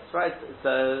learn this, right? So,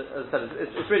 as I said,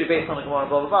 it's really based on the Gemara and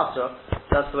Baba Basra.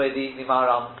 That's the way the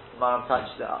Maharam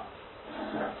touches it up.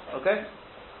 Okay?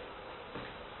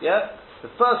 Yeah? The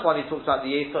first one he talks about, the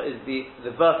Yesa, is the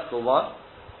vertical one.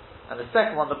 And the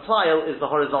second one, the plial, is the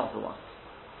horizontal one.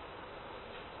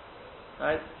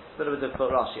 Right? It's a bit of a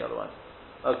difficult Rashi otherwise.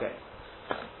 Okay.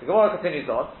 The Gemara continues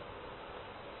on.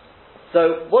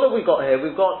 So, what have we got here?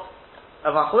 We've got a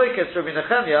machlokes Rabbi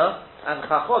Nechemia and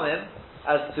Chachomim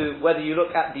as to whether you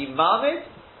look at the Mamid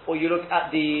or you look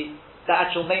at the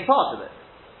actual main part of it.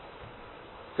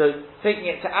 So, taking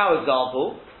it to our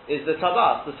example, is the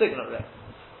Tabas, the signet ring.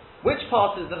 Which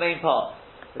part is the main part?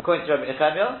 According to Rabbi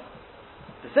Nechemia,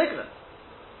 the signet.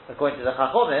 According to the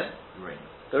Chachomim,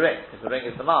 the ring, because the ring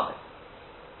is the Mamid.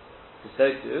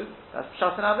 So too, that's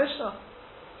Pshat in our Mishnah.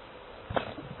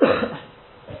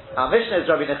 Our Mishnah is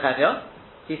Rabbi Nechemia.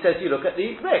 He says you look at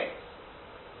the ring.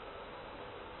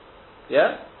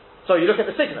 Yeah? So you look at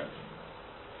the signet.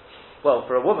 Well,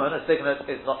 for a woman, a signet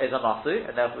is a masu,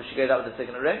 and therefore she goes out with a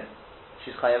signet ring.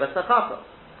 She's chayav tzachata.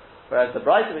 Whereas the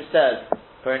Brayta which says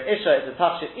for an isha it's a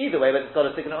tafshit either way, whether it's got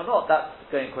a signet or not, that's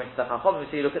going according to Chacham. We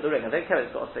see you look at the ring. I don't care if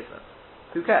it's got a signet.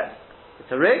 Who cares? It's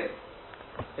a ring.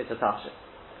 It's a tafshit.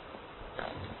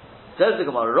 Says the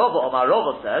Gemara, Omar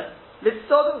Rava said,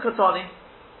 Litzodin Katani.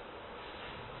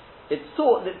 It's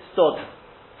taught Litzodin.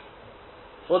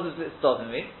 What does Litzodin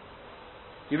mean?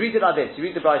 You read it like this, you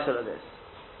read the Brayta like this.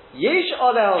 Yesh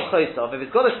Aleh Al-Chosom, if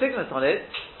it's got a signet on it,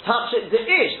 touch it the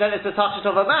ish, then it's a touch it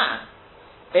of a man.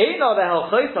 Ein Aleh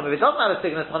Al-Chosom, if it doesn't have a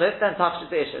signet on it, then touch it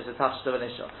the ish, it's a touch of an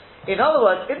isha. In other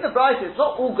words, in the Brayta, it's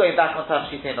not all going back on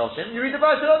Tafshitei Noshin. You read the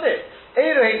Brayta like this.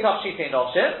 Elohim Tafshitei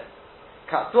Noshin.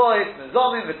 Katlois,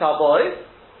 Mizomim, V'tabois.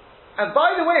 And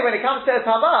by the way, when it comes to a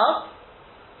tabas,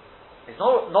 it's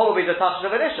not always a touch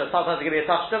of an isha. Sometimes it can be a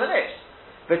touch of an ish.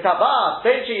 V'tabas,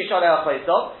 Ben Sheyish Alei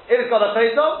Al-Chosom. If it's got a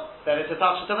chosom, then it's a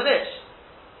touch of an ish.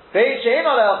 Ben Sheyin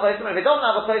Alei Al-Chosom. If it doesn't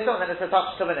have a chosom, then it's a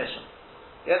touch of an isha.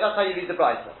 Yeah, that's how you read the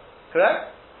Brayta.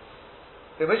 Correct?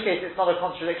 In which case, it's not a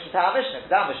contradiction to our Mishnah.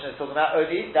 Because our Mishnah is talking about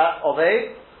only that of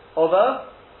a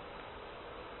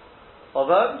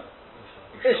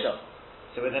isha.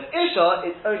 So with an isha,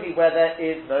 it's only where there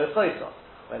is no chosom.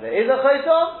 When there is a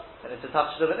chosom, then it's a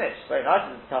touch of an ish. Very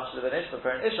nice, it's a touch of an ish, but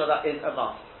for an isha, that is a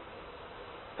must.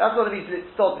 That's what it means that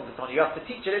it's starting to You have to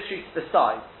teach it literally to the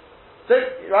size. So,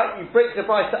 right, you break the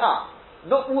Brayta up.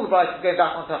 Not all the Brayta is going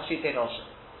back on Tafshitei Noshin.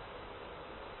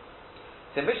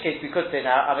 So in which case, we could say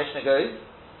now, our Mishnah goes,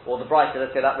 or the Brayta,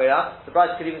 let's say that way around, the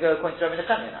Brayta could even go according to Rabbi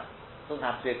Nechemia now. It doesn't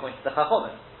have to be according to the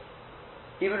Chachomim.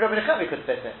 Even Rabbi Nechemia could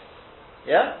fit in.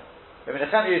 Yeah? Rabbi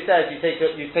Nechemia says you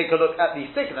take a look at the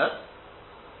signet.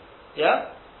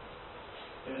 Yeah.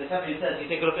 Rabbi Nechemia says you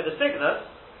take a look at the signet.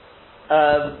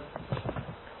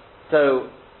 So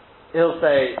he'll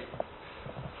say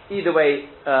either way.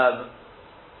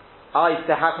 I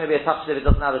say how can it be a touch if it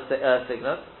doesn't have a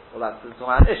signet? Well, that's an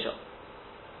issue.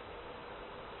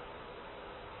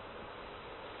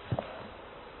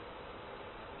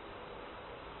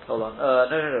 Hold on.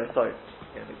 No. Sorry.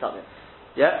 Mixed up here.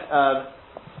 Yeah.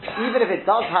 Even if it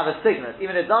does have a signet,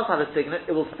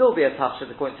 it will still be a touch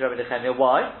according to Rabbi Nechemia.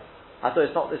 Why? I thought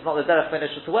it's not the derech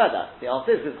finisher to wear that. The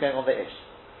answer is because it's going on the ish.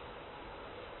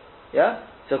 Yeah.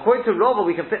 So according to Rava,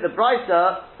 we can fit the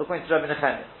brisa according to Rabbi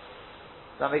Nechemia.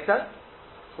 Does that make sense?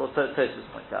 That's what Tosfos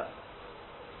points out.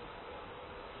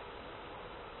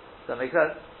 Does that make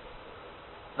sense?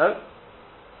 No?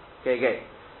 Okay.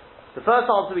 The first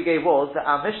answer we gave was that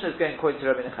our Mishnah is going according to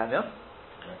Rabbi Nechemia.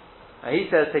 And he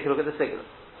says, take a look at the signet.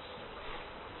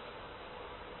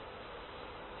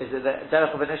 Is it the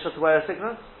derech of initial to wear a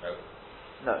signet?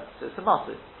 No. So it's a must.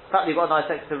 In fact, you've got a nice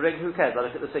extra ring, who cares? I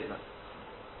look at the signet.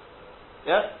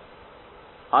 Yeah?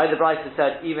 Either Bryce has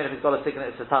said, even if it's got a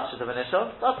signet, it's a touch of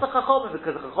initial. That's the Chachomim,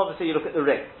 because the Chachomim say you look at the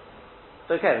ring.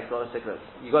 It's okay if it's got a signet.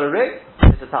 You got a ring,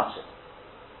 it's a touch.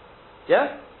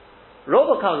 Yeah?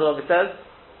 Rava comes along and says,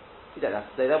 you don't have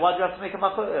to say that. Why do you have to make a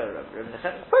makor? Rabbi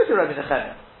Nechemia. Suppose you're Rabbi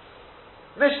Nechemia.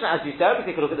 Mishnah, as you said, we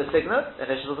take a look at the signet.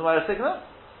 Initial doesn't wear a signet.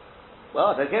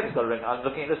 Well, I don't care if it's got a ring. I'm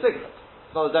looking at the signet.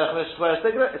 It's not a derech initial to wear a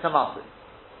signet. It's a master.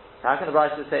 How can the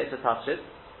Brisa say it's a tachshit?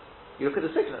 You look at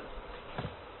the signet.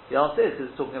 The answer is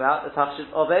because it's talking about the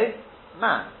tachshit of a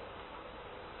man.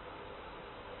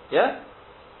 Yeah.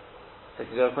 So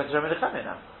you can go according to Rabbi Nechemia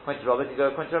now. According to Robert, you go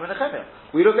according to Rabbi Nechemia.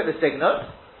 We look at the signet.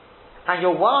 And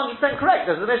you're 100% correct,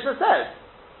 as the Mishnah says.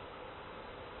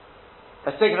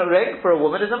 A signet ring for a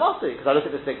woman is a masu, because I look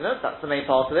at the signet, that's the main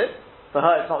part of it. For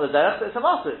her, it's not the derech, but it's a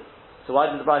masu. So why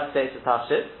did the Brisa say it's a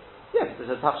tafshit? Yeah,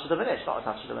 because it's a tafshit of an ish, not a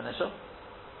tafshit of an initial.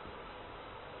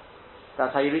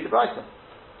 That's how you read the Brisa. Does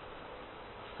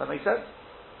that make sense?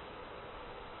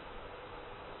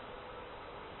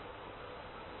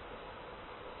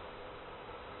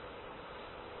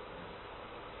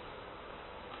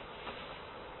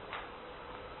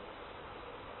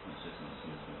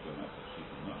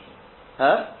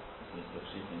 Huh?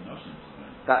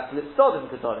 That's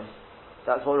Litzodim Ketoni.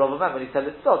 That's what Rava meant when he said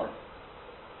Litzodim.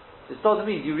 Litzodim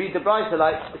means you read the Brisa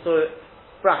like sort of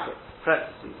brackets,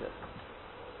 parentheses.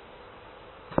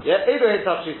 Yeah, Ibrahim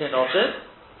Tachshit in Oshin,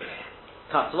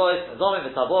 Katlois,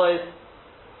 Nazomin, Vitabois,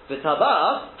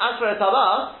 Vitabas, as for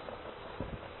Vitabas,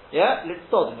 yeah,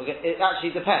 Litzodim. It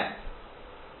actually depends.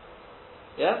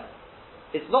 Yeah?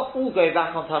 It's not all going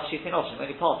back on Tachshit in Oshin,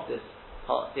 only part of this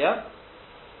part, yeah?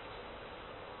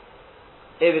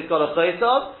 If it's got a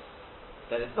chayesod,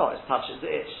 then it's not. It's touches the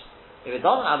ish. If it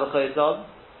doesn't have a chayesod,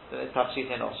 then it's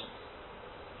tachshit enoshim.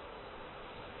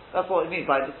 That's what it means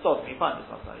by distodim. You find this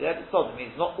sometimes. Yeah, distodim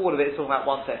means not all of it is talking about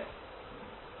one thing.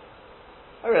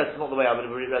 I realize it's not the way I would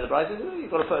have read the Brisa.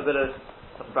 You've got to put a bit of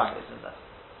some brackets in there.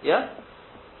 Yeah.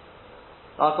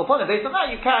 Based on that,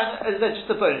 you can.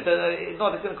 Just a bonus. It's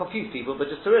not. It's going to confuse people, but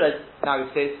just to realize now it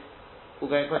says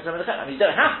we're going according to the Chacham. I mean, you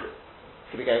don't have to.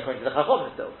 You could be going according to the Chacham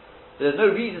still. There's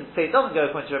no reason to say it doesn't go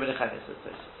according to Rabbi Nechemia.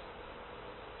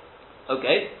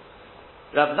 Okay.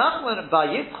 Rav Nachman bar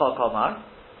Yitzchak Omar.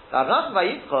 Rav Nachman bar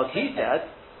Yitzchak, he said,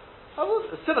 a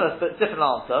similar but different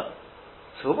answer.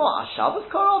 Tumah Ashavas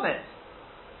Karomit.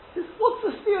 What's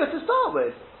the steer to start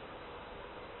with?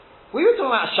 We were talking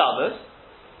about Shabbos,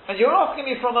 and you're asking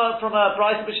me from a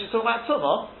Brisa which is talking about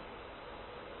Tumah.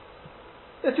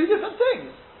 They're two different things.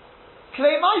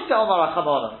 Klei Maisa Omar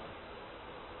Achamona.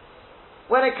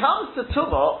 When it comes to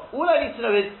Tumah, all I need to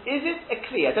know is it a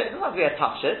Kli? It doesn't have to be a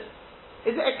Tachshit.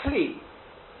 Is it a Kli?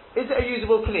 Is it a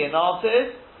usable Kli? And the answer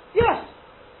is, yes.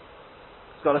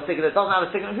 It's got a signet, it doesn't have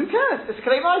a signet, who cares? It's a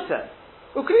Klei Maisa.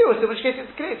 Ukrius, in which case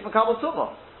it's Kli, it's Makabal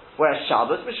Tumah. Whereas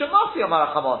Shabbos, Mishomasi or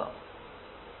Marachamona.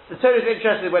 The Torah is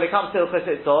interested when it comes to Ilchis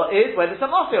Itzor is whether it's a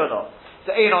Masi or not.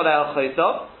 So, Ein Oleh Ilchis.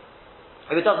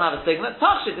 If it doesn't have a signet,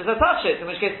 Tachshit is a Tachshit, in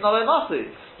which case it's not a Masu.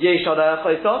 Yesh Oleh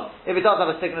Ilchis. If it does have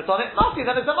a signet on it, Masi,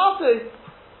 then it's a Masu.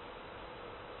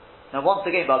 Now, once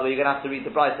again, by the way, you're going to have to read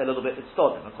the Brisa a little bit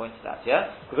distorted according to that,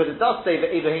 yeah? Because it does say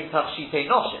that Ibrahim Tachshit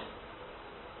Noshim.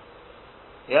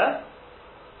 Yeah?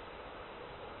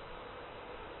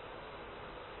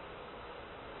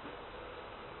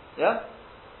 Yeah?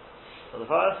 For the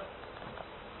fire?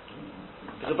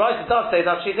 Because the Brisa does say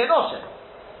Tachshit Noshim.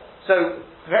 So,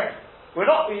 we're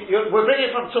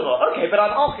bringing it from Tumah. Okay, but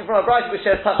I'm asking from a Brisa which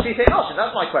says Tachshit Noshim.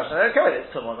 That's my question. I don't care whether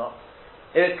it's Tumah or not.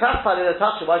 If it's classified as a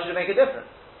Tachshit, why should it make a difference?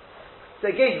 So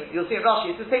again, you'll see in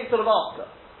Rashi, it's the same sort of answer.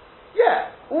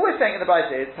 Yeah, all we're saying in the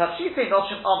Brisa is, Tafshitei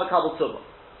Noshim are Makabel Tumah.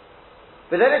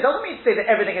 But then it doesn't mean to say that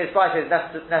everything in this Brisa is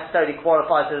necessarily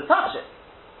qualifies as a Tafshit.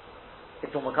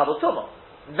 It's all Makabel Tumah.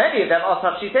 Many of them are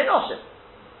Tafshitei Noshim.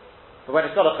 But when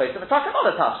it's got a Chosim, it's not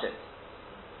a Tafshit.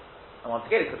 And once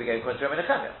again, it could be going according to Rabbi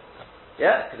Nechemia.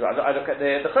 Yeah, because I look at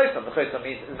the Chosim. The Chosim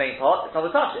means the main part, it's not a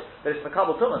Tafshit. But it's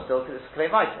Makabel Tumah still, because it's a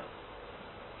claim item.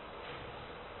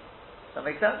 Does that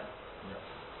make sense? Yeah.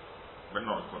 But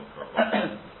not according to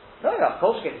Rabban. No,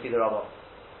 Kolsh can see the Rabban.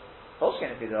 Kolsh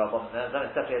can see the Rabban, then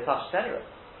it's definitely a Tafshit anyway.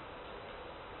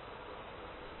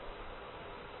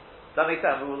 Does that make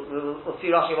sense? We'll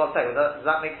see Rashi in 1 second. Does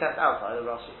that make sense outside of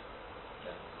Rashi?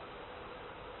 Yeah.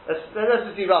 Let's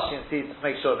just see Rashi and see to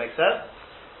make sure it makes sense.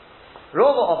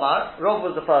 Rova Omar,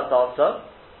 Rova was the first answer.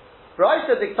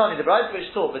 Brisa Diktani, the Brisa which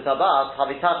taught with Tabas,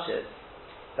 Havitachis,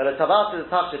 that a Tabas is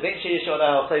a Tachis, Ben Sheyish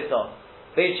Oleh Al-Chaysom,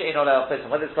 Ben Sheyin Oleh Al-Chaysom,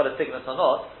 whether it's got a sickness or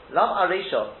not, Lam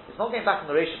Arisha, it's not going back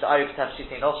on the ratio to Arif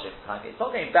Tafshitei Noshim, it's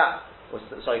not going back,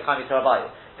 Chaimi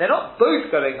Tarabai. They're not both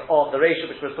going on the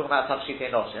ratio which we're talking about Tafshitei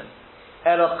Noshim.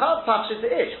 Elochad Tafshit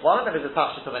Ish, one of them is a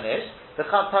Tafshit of an Ish, the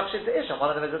Chad Tafshit Ish, and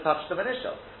one of them is a Tafshit of an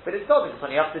Isha. But it's not, it's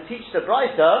funny, you have to teach the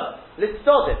Brisa, let's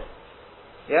start it.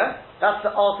 Yeah? That's the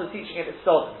art of teaching it at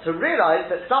Stodim. To realize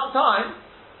that sometimes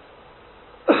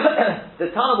the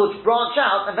Tana will branch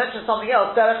out and mention something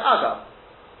else, Derech Agav.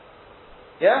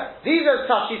 Yeah? These are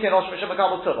Tafshitei Noshim which are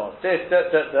Makabel Tumah.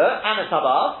 And a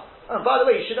Tabas. And by the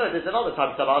way, you should know there's another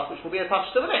type of Tabas which will be a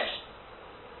Tafshit of an Ish.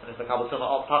 And it's Makabel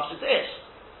Tumah of Tafshit Ish.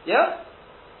 Yeah?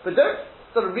 But don't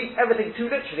sort of read everything too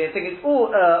literally and think it's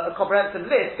all a comprehensive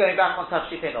list going back on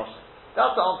Tafshitei Noshim.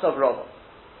 That's the answer of Rava.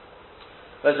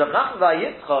 Whereas Rav Nachman bar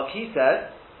Yitzchak, he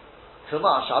said,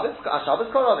 Tumah Shabbos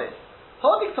Korovis.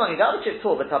 Hodik Tani, that which is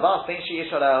taught, but Tabas, Ben Sheyish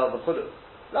Oleh Al-B'chudu.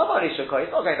 Lama Risha Koi,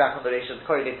 it's not going back on the Risha, the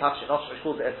Koi they touch it, Noshim, which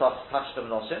calls it a touch of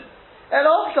Noshim. And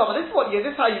also, this is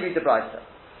this is how you read the Brisa.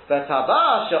 But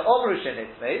Tabas, She'omru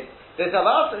Shenitzmei, the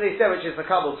Tabas that they say, which is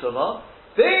Makabel Tumah,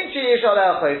 Ben Sheyish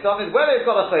Oleh Al-Chaysom, is whether it's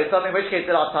got a Chaysom, in which case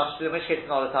it's not touched, in which case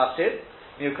it's not attached,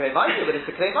 New Klei Maita, but it's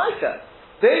a Klei Maita.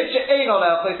 Ben She'ein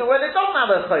Oleh Al-Chaysom, when it doesn't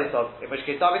have a Chaysom, in which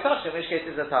case it's attached, in which case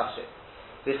it's attached.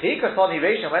 The Chikar Tani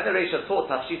Reisha, when the Reisha taught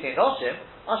Tafshitei Noshim,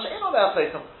 She'ein Oleh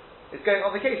Al-Chaysom, it's going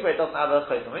on the case where it doesn't have a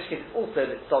Chaysom, in which case it's also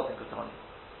that it starts in Kutani.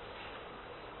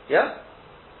 Yeah?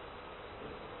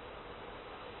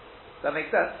 Does that make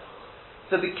sense?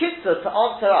 So the Kitzur, to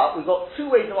answer up, we've got two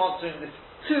ways of answering this,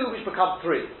 two which become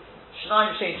three.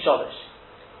 Shnaim Shein Sholish.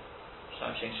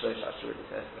 Shnaim Shein Sholish, I should really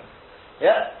say.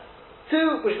 Yeah?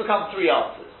 Two which become three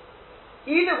answers.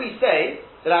 Either we say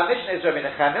that our mission is Rabbi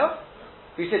Nechemia,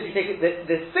 who says you take it,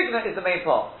 the signet is the main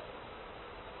part.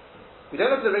 We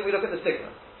don't look at the ring, we look at the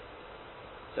signet.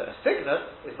 So a signet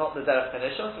is not the derech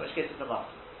penishon, in which case it's a must.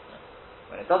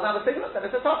 When it doesn't have a signet, then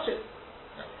it's a tafshit.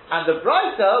 And the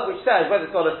Brisa, which says whether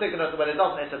it's got a signet or when it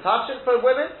doesn't, it's a tafshit for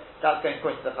women, that's going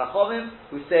according to the Chachomim,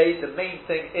 who say the main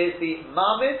thing is the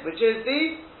mamid, which is the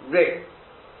ring.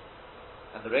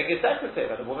 And the ring is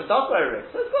decorative, and the woman does wear a ring.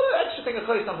 So it's got an extra thing of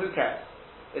chosim, who cares?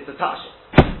 It's a tafshit.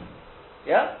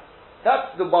 Yeah?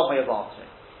 That's the one way of answering.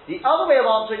 The other way of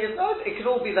answering is, no, it can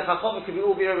all be the Chachom, it could be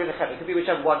all be Rabbi Nechemia, it could be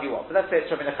whichever one you want. But let's say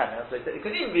it's Rabbi Nechemia, so it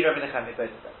could even be Rabbi Nechemia,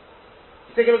 both of them.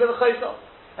 You take a look at the Chosom.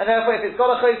 And therefore, if it's got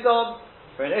a Chosom,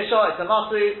 for an Isha, it's a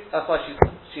Masri, that's why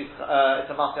it's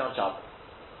a Masri on Shabbos.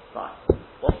 Right.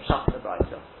 What's Pshat in the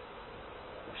Brisa?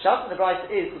 Pshat in the Brisa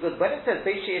is, because when it says,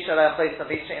 Beishi Isha Alei Chosom,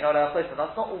 Beishi Isha Alei Chosom,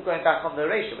 that's not all going back on the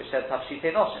ratio, which says Tafshitei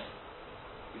Noshim.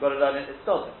 You've got to learn it, it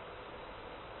doesn't.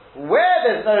 Where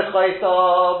there's no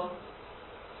Chosom,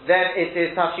 then it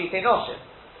is Tafshitei Noshim.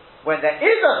 When there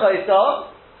is a Chosom,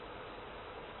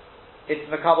 it's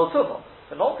Makabel Tumah.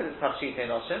 So not because it's Tafshitei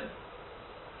Noshim,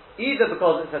 either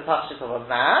because it's a Tafshit of a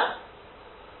man,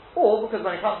 or because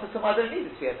when it comes to Tumah, I don't need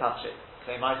it to be a Tafshit.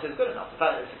 Klei Maisa is good enough. The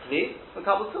fact that it's a Kli,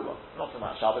 Makabel Tumah. Not so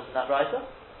much Shabbos in that writer.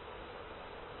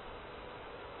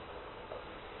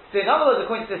 So in other words,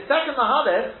 according to the second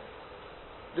Mahalech,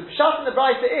 the Pshat in the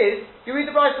Brisa is, you read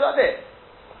the Brisa like this.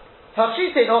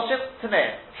 Tafshitei Noshim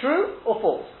Tameim. True or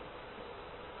false?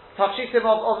 Tafshitim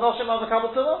of Noshim on the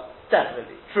Makabel Tumah?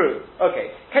 Definitely. True.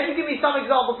 Okay. Can you give me some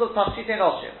examples of Tafshitei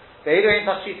Noshim? Ve'edoin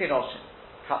Tafshitei Noshim.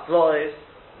 Kaplois,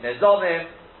 Nezomim,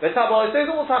 V'tabois, those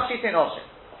are all Tafshitei Noshim.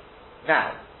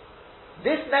 Now,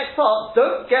 this next part,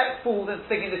 don't get fooled in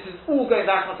thinking this is all going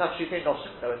back on Tafshitei Noshim.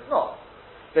 No, it's not.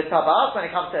 The Tabas, when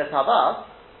it comes to a Tabas,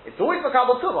 it's always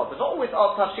Makabel Tumah, but not always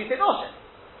of Tafshitei Noshim.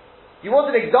 You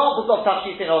wanted examples of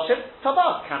Tafshitei Noshim?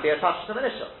 Tabas can be a Tafshit of an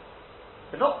Isha.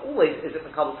 But not always is it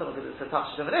Makabel Tumah because it's a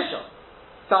Tafshit of an Isha.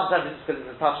 Sometimes it's because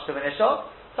it's a Tafshit of an Isha.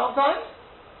 Sometimes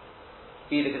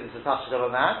either because it's a touch of a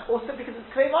man, or simply because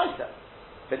it's Klei Maisa.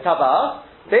 V'taba,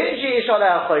 Benji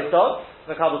Ishaleh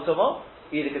HaChoisot, Mekabel Tumah,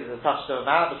 either because it's a touch of a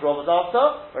man, which Ron was after,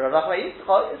 or Rav Nachman, it's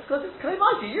because it's Klei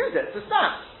Maisa, you use it to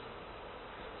snatch.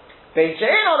 Benji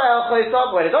Ishaleh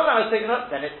HaChoisot, when it doesn't have a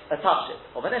signet, then it's a touch it,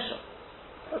 of an Ishal.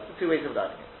 That's the two ways of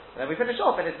learning it. And then we finish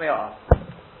off in its Me'ah.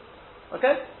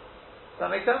 Okay? Does that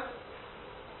make sense?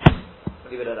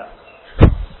 We'll leave it at that.